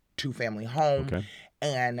 2-family home. Okay.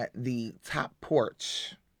 And the top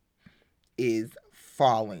porch is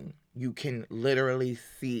falling. You can literally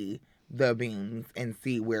see the beams and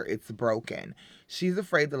see where it's broken. She's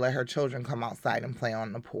afraid to let her children come outside and play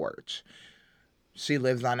on the porch. She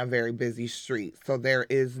lives on a very busy street, so there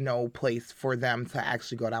is no place for them to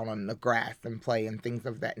actually go down on the grass and play and things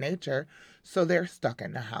of that nature, so they're stuck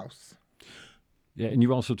in the house. Yeah, and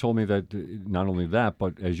you also told me that not only that,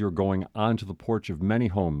 but as you're going onto the porch of many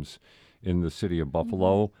homes in the city of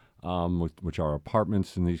Buffalo, which are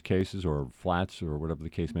apartments in these cases, or flats, or whatever the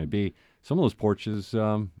case may be, some of those porches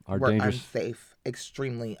are dangerous. Unsafe,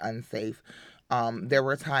 extremely unsafe. There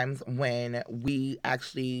were times when we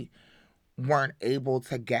actually weren't able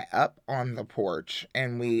to get up on the porch,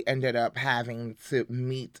 and we ended up having to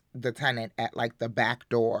meet the tenant at like the back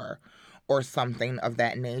door or something of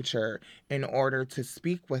that nature in order to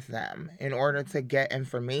speak with them, in order to get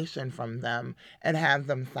information from them and have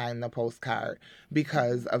them sign the postcard,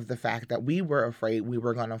 because of the fact that we were afraid we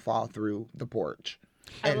were going to fall through the porch.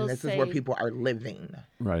 And this is where people are living.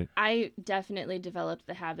 Right. I definitely developed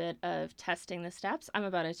the habit of testing the steps. I'm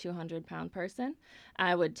about a 200-pound person.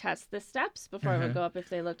 I would test the steps before I would go up if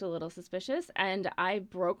they looked a little suspicious. And I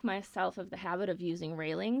broke myself of the habit of using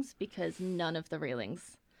railings because none of the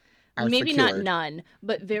railings, maybe secured. not none,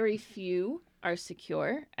 but very few are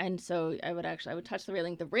secure. And so I would touch the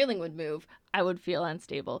railing would move. I would feel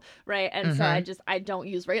unstable. Right. And so I don't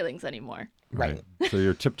use railings anymore. Right. So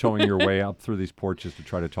you're tiptoeing your way up through these porches to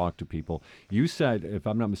try to talk to people. You said, if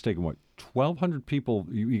I'm not mistaken, 1,200 people,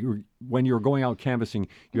 when you were going out canvassing,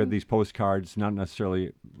 you had these postcards, not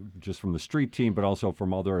necessarily just from the street team, but also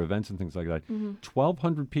from other events and things like that.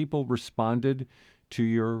 1,200 people responded to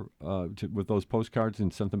your with those postcards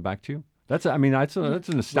and sent them back to you? That's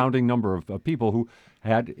an astounding number of people who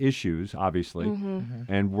had issues, obviously,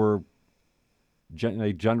 and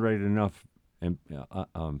they generated enough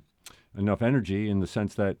energy in the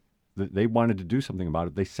sense that they wanted to do something about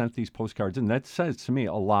it. They sent these postcards in. That says to me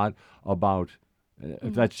a lot about,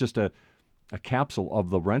 if that's just a capsule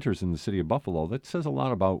of the renters in the city of Buffalo, that says a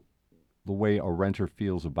lot about the way a renter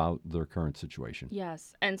feels about their current situation.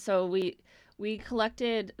 Yes. And so we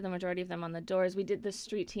collected the majority of them on the doors. We did the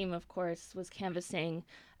street team, of course, was canvassing,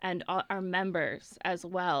 and our members as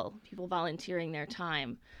well, people volunteering their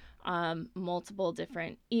time, multiple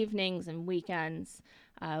different evenings and weekends.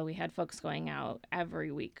 We had folks going out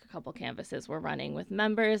every week. A couple canvases were running with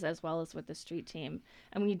members as well as with the street team.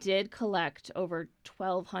 And we did collect over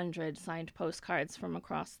 1,200 signed postcards from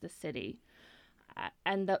across the city.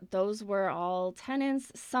 And those were all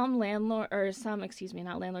tenants, some landlord, or some, excuse me,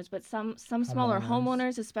 not landlords, but some smaller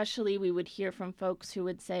homeowners. Especially, we would hear from folks who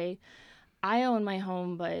would say, I own my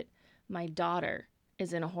home, but my daughter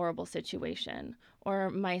is in a horrible situation. Or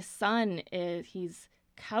my son he's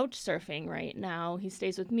couch surfing right now. He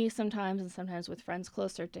stays with me sometimes and sometimes with friends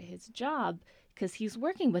closer to his job because he's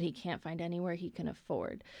working, but he can't find anywhere he can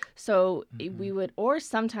afford. So we would, or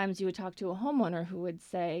sometimes you would talk to a homeowner who would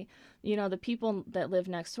say, you know, the people that live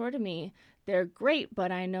next door to me, they're great,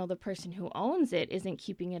 but I know the person who owns it isn't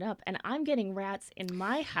keeping it up. And I'm getting rats in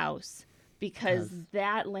my house because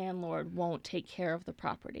that landlord won't take care of the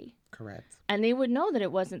property. Correct. And they would know that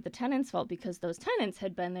it wasn't the tenant's fault because those tenants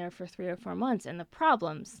had been there for 3 or 4 months and the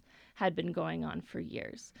problems had been going on for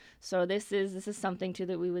years. So this is something too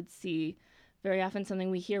that we would see very often, something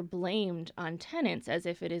we hear blamed on tenants as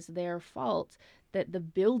if it is their fault that the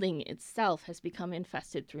building itself has become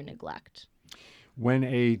infested through neglect. When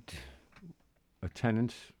a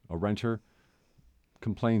tenant, a renter,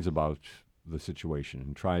 complains about the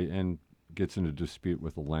situation and gets in a dispute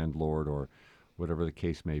with the landlord or whatever the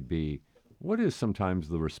case may be, what is sometimes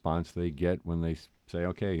the response they get when they say,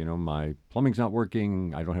 okay, you know, my plumbing's not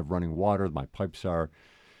working, I don't have running water, my pipes are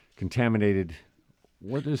contaminated?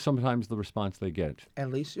 What is sometimes the response they get? At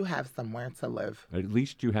least you have somewhere to live. At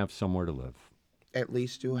least you have somewhere to live. At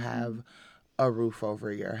least you have a roof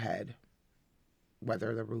over your head.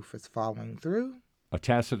 Whether the roof is falling through. A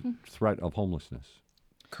tacit threat of homelessness.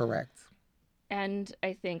 Correct. And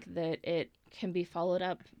I think that it can be followed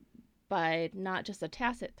up by not just a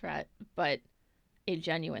tacit threat, but a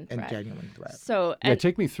genuine threat. So,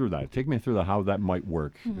 take me through that. Take me through how that might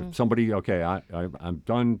work. If somebody, okay, I'm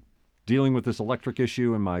done dealing with this electric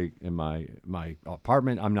issue in my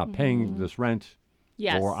apartment. I'm not paying this rent.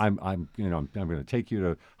 Yes. Or I'm going to take you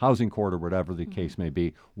to housing court or whatever the case may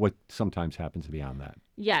be. What sometimes happens beyond that?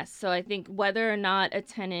 Yes. So I think whether or not a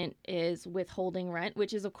tenant is withholding rent,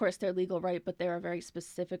 which is of course their legal right, but there are very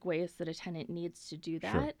specific ways that a tenant needs to do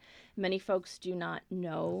that. Sure. Many folks do not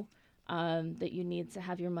know that you need to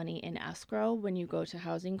have your money in escrow when you go to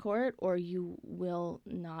housing court, or you will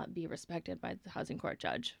not be respected by the housing court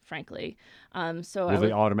judge, frankly. Will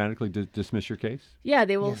they automatically dismiss your case? Yeah,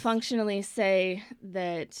 they will functionally say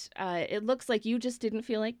that it looks like you just didn't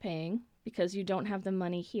feel like paying because you don't have the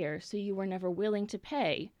money here, so you were never willing to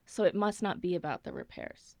pay, so it must not be about the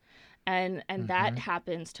repairs. And that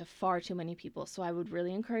happens to far too many people. So I would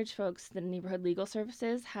really encourage folks. The Neighborhood Legal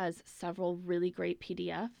Services has several really great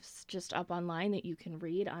PDFs just up online that you can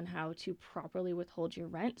read on how to properly withhold your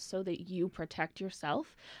rent so that you protect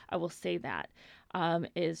yourself. I will say that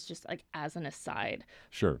is just like as an aside.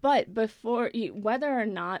 Sure. But whether or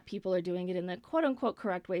not people are doing it in the quote unquote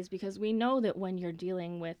correct ways, because we know that when you're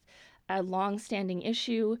dealing with a long-standing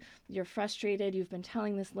issue, you're frustrated, you've been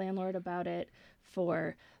telling this landlord about it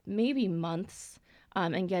for maybe months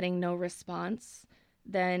and getting no response,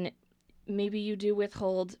 then maybe you do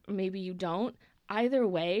withhold, maybe you don't. Either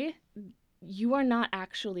way, you are not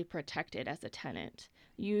actually protected as a tenant.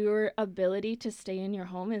 Your ability to stay in your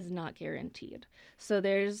home is not guaranteed. So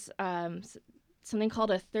there's something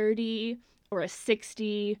called a 30 or a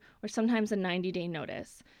 60 or sometimes a 90-day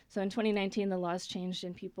notice. So in 2019, the laws changed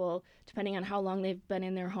and people, depending on how long they've been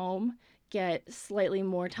in their home, get slightly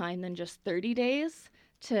more time than just 30 days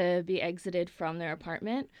to be exited from their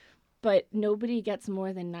apartment. But nobody gets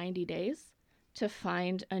more than 90 days to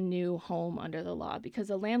find a new home under the law, because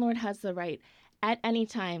a landlord has the right at any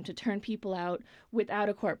time to turn people out without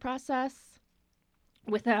a court process,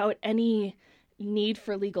 without any need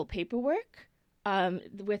for legal paperwork,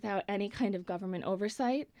 without any kind of government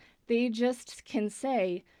oversight. They just can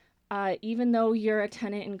say, even though you're a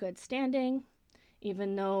tenant in good standing,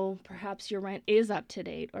 even though perhaps your rent is up to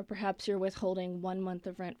date, or perhaps you're withholding 1 month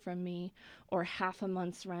of rent from me, or half a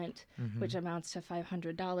month's rent, which amounts to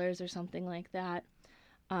 $500 or something like that.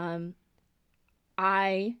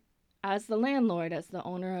 I, as the landlord, as the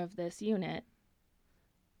owner of this unit,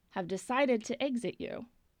 have decided to exit you.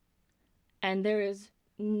 And there is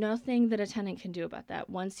nothing that a tenant can do about that.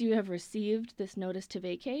 Once you have received this notice to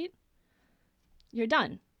vacate, you're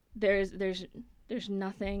done. There's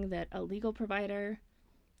nothing that a legal provider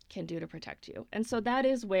can do to protect you. And so that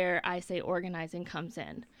is where I say organizing comes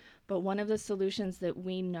in. But one of the solutions that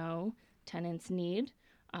we know tenants need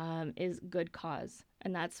is good cause.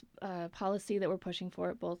 And that's a policy that we're pushing for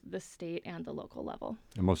at both the state and the local level.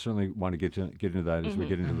 And most certainly want to get into that as we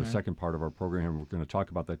get into the second part of our program. We're going to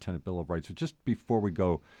talk about that tenant bill of rights. So just before we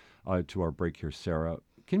go to our break here, Sarah,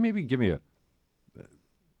 can you maybe give me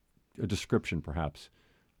a description, perhaps,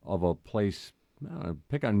 of a place?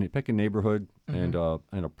 Pick a neighborhood and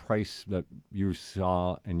a price that you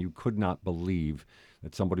saw and you could not believe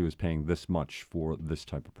that somebody was paying this much for this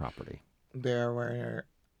type of property. There were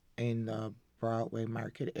in the Broadway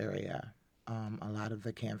Market area, a lot of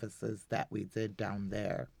the canvases that we did down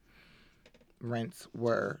there, rents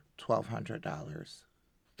were $1,200,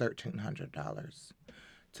 $1,300.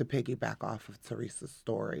 To piggyback off of Teresa's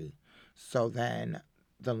story, so then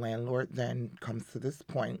the landlord then comes to this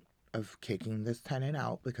point of kicking this tenant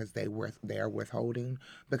out because they are withholding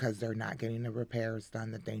because they're not getting the repairs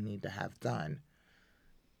done that they need to have done.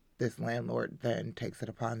 This landlord then takes it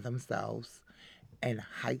upon themselves and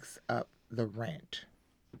hikes up the rent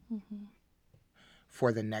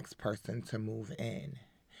for the next person to move in.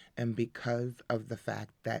 And because of the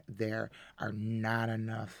fact that there are not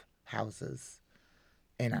enough houses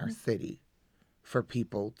in our city for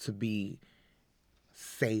people to be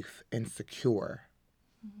safe and secure,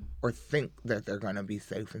 or think that they're going to be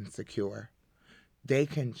safe and secure, they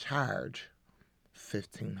can charge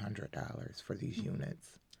 $1,500 for these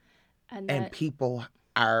units. And people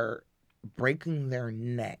are breaking their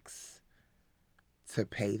necks to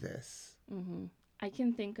pay this. I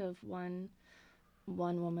can think of one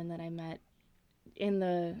woman that I met in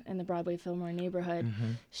the Broadway Fillmore neighborhood.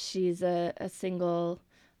 She's a single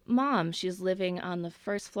mom. She's living on the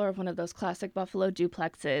first floor of one of those classic Buffalo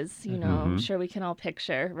duplexes, you know, I'm sure we can all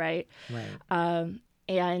picture, right? Right.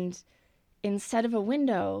 And instead of a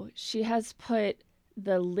window, she has put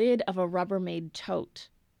the lid of a Rubbermaid tote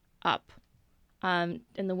up in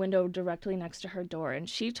the window directly next to her door. And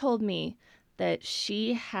she told me that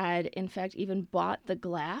she had, in fact, even bought the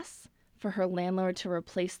glass for her landlord to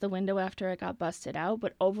replace the window after it got busted out,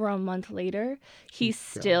 but over a month later, he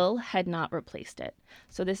still had not replaced it.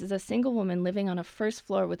 So this is a single woman living on a first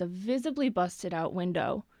floor with a visibly busted out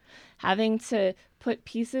window, having to put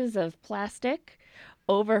pieces of plastic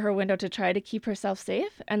over her window to try to keep herself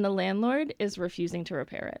safe, and the landlord is refusing to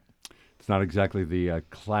repair it. It's not exactly the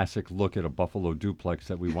classic look at a Buffalo duplex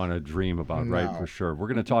that we want to dream about, right? For sure. We're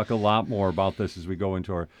going to talk a lot more about this as we go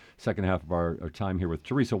into our second half of our time here with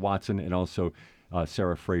Teresa Watson and also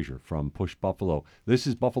Sarah Frasier from Push Buffalo. This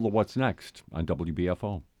is Buffalo What's Next on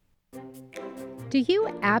WBFO. Do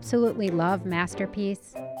you absolutely love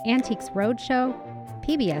Masterpiece, Antiques Roadshow,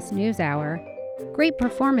 PBS NewsHour, great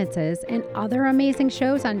performances, and other amazing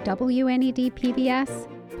shows on WNED PBS?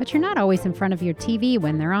 But you're not always in front of your TV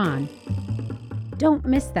when they're on. Don't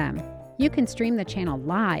miss them. You can stream the channel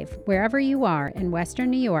live wherever you are in Western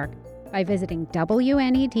New York by visiting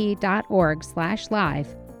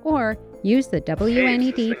WNED.org/live or use the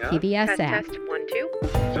WNED PBS app. Test 1, 2.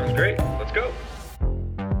 Sounds great. Let's go.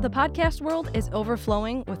 The podcast world is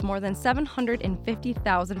overflowing with more than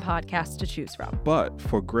 750,000 podcasts to choose from. But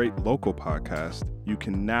for great local podcasts, you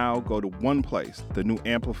can now go to one place, the new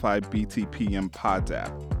Amplified BTPM Pods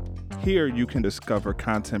app. Here you can discover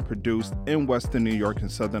content produced in Western New York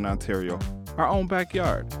and Southern Ontario, our own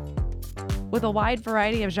backyard. With a wide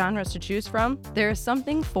variety of genres to choose from, there is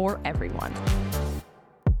something for everyone.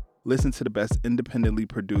 Listen to the best independently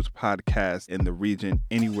produced podcasts in the region,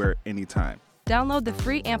 anywhere, anytime. Download the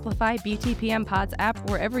free Amplify BTPM Pods app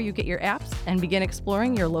wherever you get your apps and begin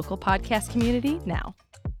exploring your local podcast community now.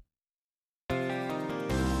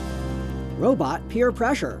 Robot peer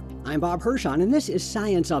pressure. I'm Bob Hirschon, and this is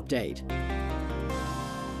Science Update.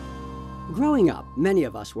 Growing up, many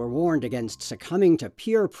of us were warned against succumbing to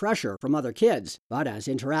peer pressure from other kids. But as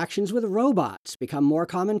interactions with robots become more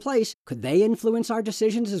commonplace, could they influence our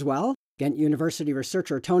decisions as well? Ghent University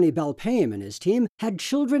researcher Tony Belpame and his team had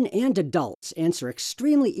children and adults answer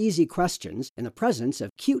extremely easy questions in the presence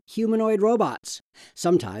of cute humanoid robots.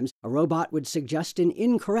 Sometimes a robot would suggest an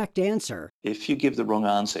incorrect answer. If you give the wrong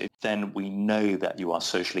answer, then we know that you are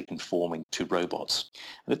socially conforming to robots.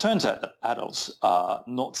 And it turns out that adults are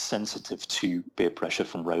not sensitive to peer pressure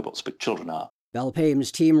from robots, but children are.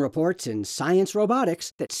 Belpame's team reports in Science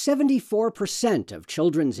Robotics that 74% of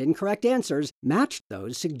children's incorrect answers matched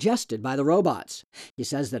those suggested by the robots. He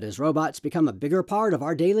says that as robots become a bigger part of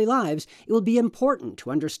our daily lives, it will be important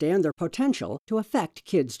to understand their potential to affect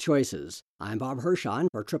kids' choices. I'm Bob Hirschon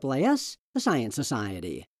for AAAS, the Science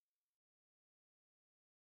Society.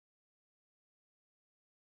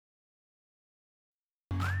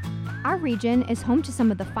 Our region is home to some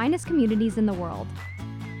of the finest communities in the world.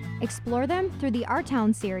 Explore them through the Our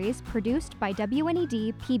Town series produced by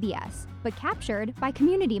WNED PBS, but captured by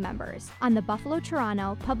community members on the Buffalo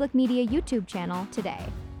Toronto Public Media YouTube channel today.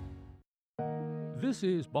 This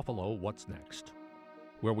is Buffalo What's Next,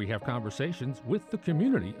 where we have conversations with the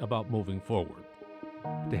community about moving forward.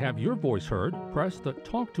 To have your voice heard, press the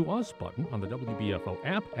Talk to Us button on the WBFO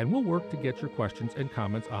app, and we'll work to get your questions and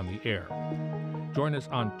comments on the air. Join us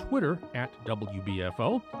on Twitter at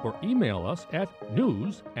WBFO or email us at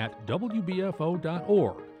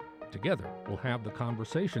news@wbfo.org. Together, we'll have the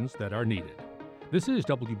conversations that are needed. This is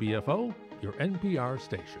WBFO, your NPR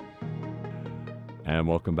station. And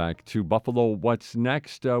welcome back to Buffalo What's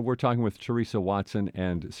Next. We're talking with Teresa Watson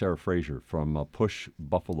and Sarah Frasier from Push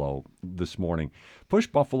Buffalo this morning. Push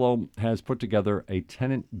Buffalo has put together a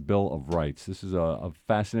tenant bill of rights. This is a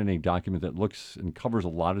fascinating document that looks and covers a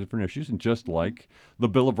lot of different issues. And just like the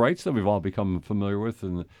Bill of Rights that we've all become familiar with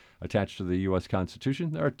and attached to the U.S.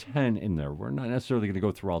 Constitution, there are 10 in there. We're not necessarily going to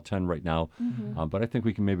go through all 10 right now, but I think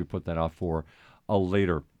we can maybe put that off for a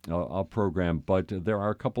later program. But there are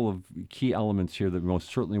a couple of key elements here that we most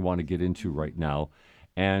certainly want to get into right now.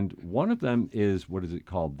 And one of them is, what is it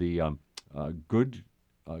called? The good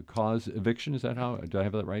cause eviction. Is that how? Do I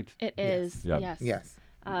have that right? It is. Yeah. Yes.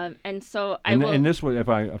 And so And this was, if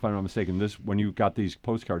I'm not mistaken, this, when you got these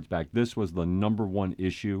postcards back, this was the number one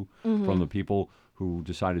issue from the people who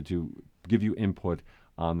decided to give you input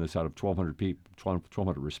on this. Out of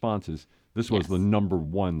 1,200 responses, this was the number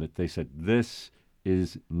one that they said this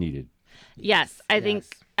is needed. Yes, I think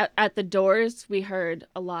at the doors we heard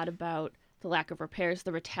a lot about the lack of repairs,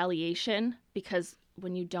 the retaliation, because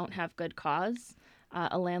when you don't have good cause,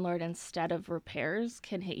 a landlord, instead of repairs,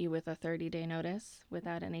 can hit you with a 30-day notice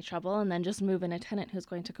without any trouble, and then just move in a tenant who's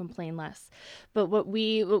going to complain less. But what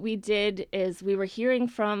we did is we were hearing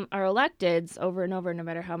from our electeds over and over, no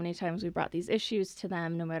matter how many times we brought these issues to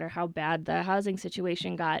them, no matter how bad the housing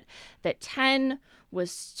situation got, that 10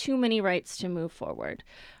 was too many rights to move forward.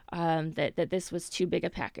 That this was too big a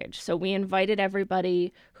package. So we invited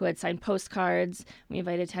everybody who had signed postcards. We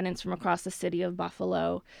invited tenants from across the city of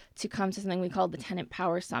Buffalo to come to something we called the Tenant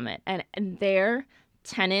Power Summit. And there,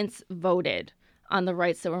 tenants voted on the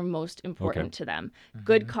rights that were most important to them.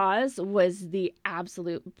 Good cause was the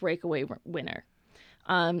absolute breakaway winner.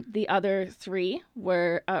 The other three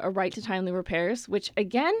were a right to timely repairs, which,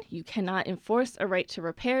 again, you cannot enforce a right to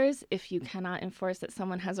repairs if you cannot enforce that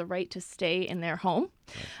someone has a right to stay in their home.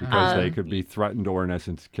 Because they could be threatened or, in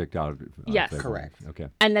essence, kicked out. Yes. Correct. Okay.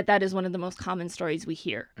 And that is one of the most common stories we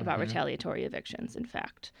hear about retaliatory evictions, in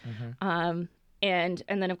fact. And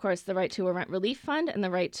then, of course, the right to a rent relief fund and the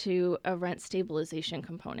right to a rent stabilization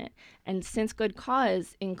component. And since good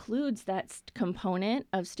cause includes that component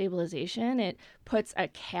of stabilization, it puts a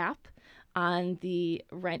cap on the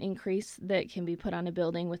rent increase that can be put on a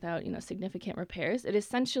building without, significant repairs. It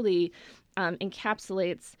essentially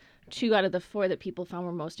encapsulates 2 out of the 4 that people found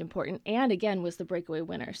were most important, and again was the breakaway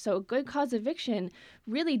winner. So good cause eviction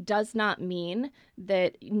really does not mean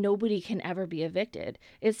that nobody can ever be evicted.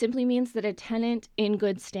 It simply means that a tenant in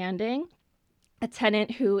good standing, a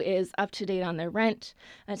tenant who is up to date on their rent,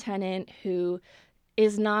 a tenant who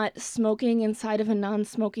is not smoking inside of a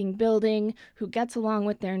non-smoking building, who gets along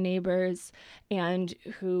with their neighbors, and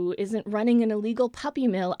who isn't running an illegal puppy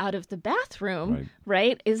mill out of the bathroom,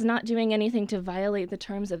 right, is not doing anything to violate the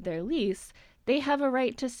terms of their lease, they have a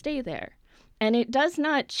right to stay there. And it does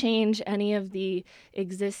not change any of the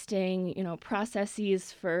existing,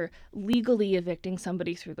 processes for legally evicting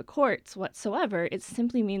somebody through the courts whatsoever. It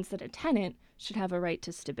simply means that a tenant should have a right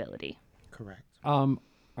to stability. Correct.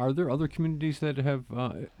 Are there other communities that have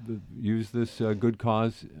used this good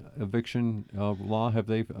cause eviction law? Have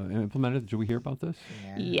they implemented it? Did we hear about this?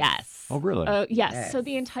 Yes. Oh, really? Yes. So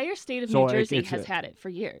the entire state of New Jersey has had it for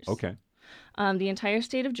years. Okay. The entire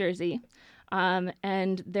state of Jersey.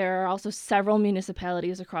 And there are also several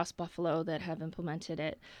municipalities across Buffalo that have implemented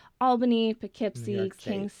it. Albany, Poughkeepsie,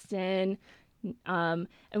 Kingston. And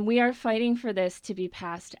we are fighting for this to be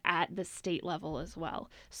passed at the state level as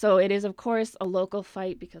well. So it is, of course, a local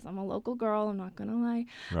fight because I'm a local girl. I'm not going to lie.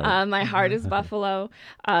 Right. My heart is Buffalo.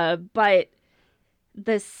 But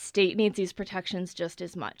the state needs these protections just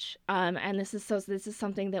as much. And this is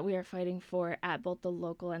something that we are fighting for at both the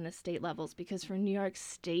local and the state levels, because for New York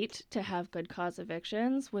State to have good cause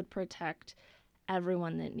evictions would protect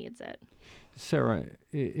everyone that needs it. Sarah,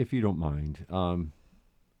 if you don't mind,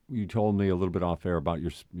 you told me a little bit off air about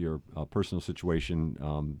your personal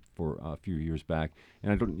situation for a few years back,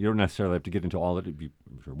 and you don't necessarily have to get into all of it.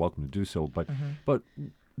 You're welcome to do so, but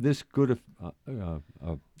this good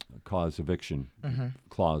cause eviction Mm-hmm.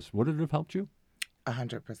 clause. Would it have helped you?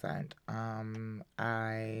 100%.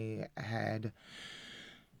 I had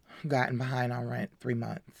gotten behind on rent 3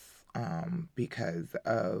 months because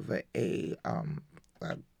of a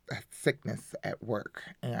sickness at work,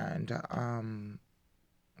 and I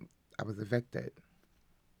was evicted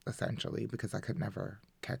essentially because I could never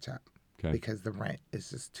catch up because the rent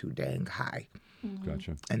is just too dang high. Mm-hmm.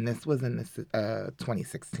 Gotcha. And this was in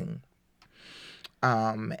 2016.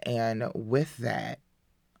 And with that,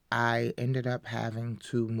 I ended up having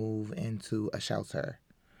to move into a shelter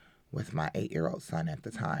with my 8-year-old son at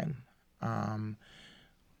the time. I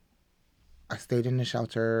stayed in the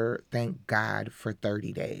shelter, thank God, for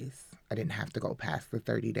 30 days. I didn't have to go past the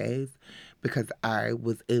 30 days because I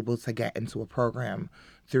was able to get into a program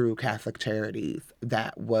through Catholic Charities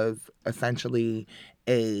that was essentially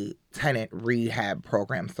a tenant rehab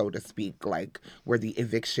program, so to speak, like where the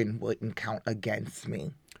eviction wouldn't count against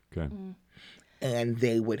me. Okay. And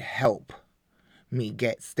they would help me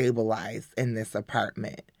get stabilized in this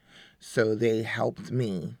apartment. So they helped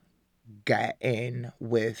me get in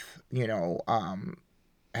with,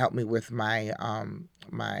 help me with my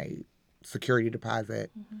my security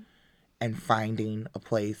deposit and finding a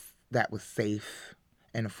place that was safe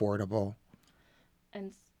and affordable.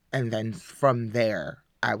 And then from there,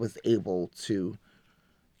 I was able to,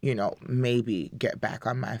 maybe get back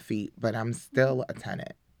on my feet, but I'm still a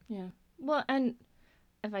tenant. Yeah. Well, and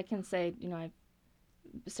if I can say,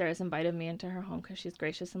 Sarah's invited me into her home because she's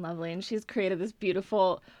gracious and lovely, and she's created this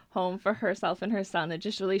beautiful home for herself and her son that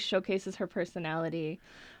just really showcases her personality.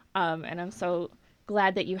 And I'm so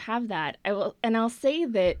glad that you have that. I'll say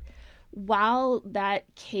that while that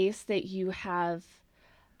case that you have,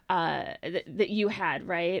 that you had,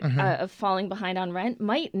 right, of falling behind on rent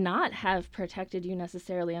might not have protected you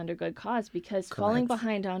necessarily under good cause, because falling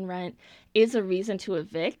behind on rent is a reason to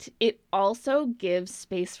evict. It also gives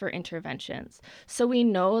space for interventions. So we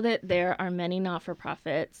know that there are many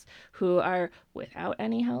not-for-profits who are without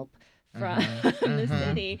any help from the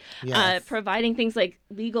city, providing things like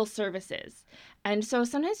legal services. And so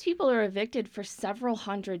sometimes people are evicted for several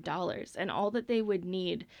 $100s, and all that they would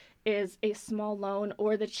need is a small loan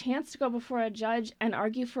or the chance to go before a judge and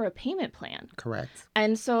argue for a payment plan. Correct.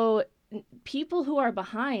 And so people who are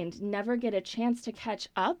behind never get a chance to catch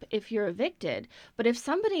up if you're evicted. But if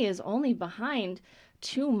somebody is only behind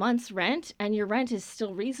 2 months rent and your rent is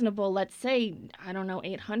still reasonable, let's say, I don't know,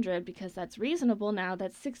 $800, because that's reasonable now,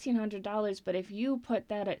 that's $1,600. But if you put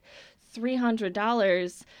that at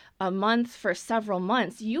 $300 a month for several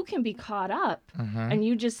months, you can be caught up, and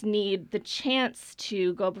you just need the chance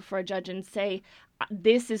to go before a judge and say,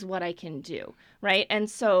 this is what I can do, right? And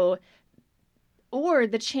so, or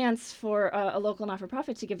the chance for a local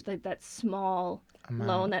not-for-profit to give that small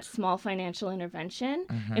loan, that small financial intervention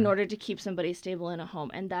in order to keep somebody stable in a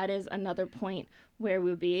home. And that is another point where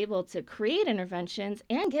we'll be able to create interventions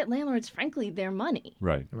and get landlords, frankly, their money.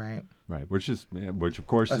 Right. Which of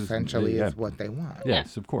course essentially is what they want.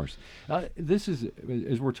 Yes, of course. This is,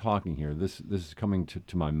 as we're talking here, this is coming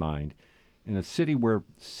to my mind. In a city where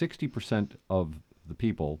 60% of the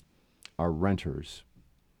people are renters,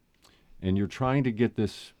 and you're trying to get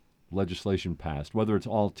this legislation passed, whether it's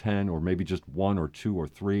all 10 or maybe just 1 or 2 or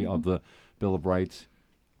 3 of the Bill of Rights,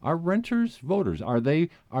 are renters voters? Are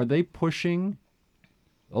they pushing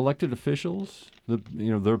elected officials?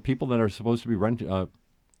 There are people that are supposed to be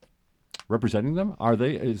representing them.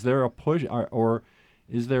 Is there a push, or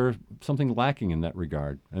is there something lacking in that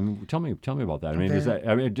regard? I mean, tell me about that.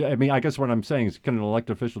 I mean, I guess what I'm saying is, can an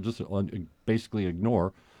elected official just basically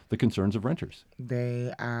ignore the concerns of renters?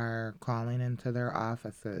 They are calling into their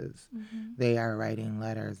offices. They are writing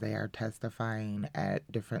letters. They are testifying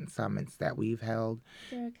at different summits that we've held.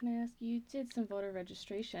 Sarah, can I ask, you did some voter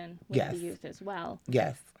registration with the youth as well.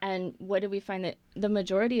 Yes. And what did we find? That the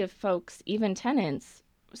majority of folks, even tenants,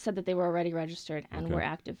 said that they were already registered and were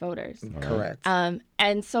active voters. Correct.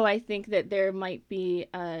 And so I think that there might be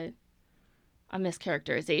a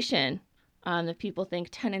mischaracterization that people think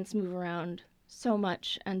tenants move around so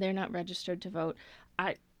much and they're not registered to vote.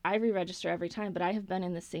 I re-register every time, but I have been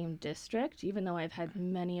in the same district, even though I've had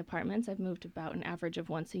many apartments. I've moved about an average of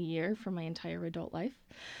once a year for my entire adult life.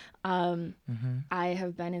 I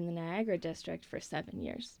have been in the Niagara district for 7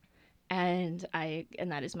 years, and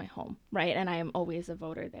that is my home, right? And I am always a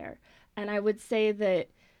voter there. And I would say that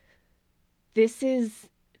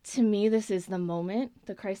to me, this is the moment.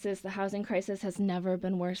 The housing crisis has never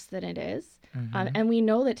been worse than it is. And we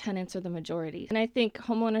know that tenants are the majority. And I think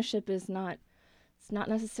homeownership is not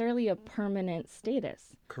necessarily a permanent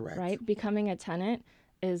status. Correct. Right? Becoming a tenant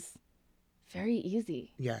is very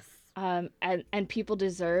easy. Yes. And people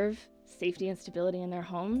deserve safety and stability in their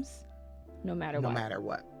homes, no matter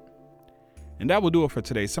what. And that will do it for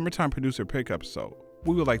today's Summertime Producer Pick episode.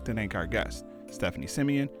 We would like to thank our guests, Stephanie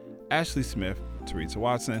Simeon, Ashley Smith, Teresa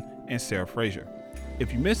Watson, and Sarah Frasier.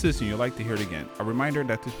 If you missed this and you'd like to hear it again, a reminder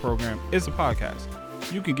that this program is a podcast.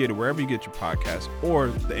 You can get it wherever you get your podcasts or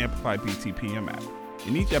the Amplify BTPM app.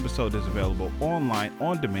 And each episode is available online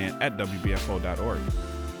on demand at WBFO.org.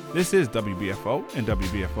 This is WBFO and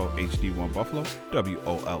WBFO HD1 Buffalo,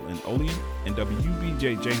 WOLN Olean, and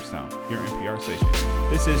WBJ Jamestown, your NPR station.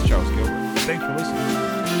 This is Charles Gilbert. Thanks for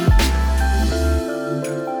listening.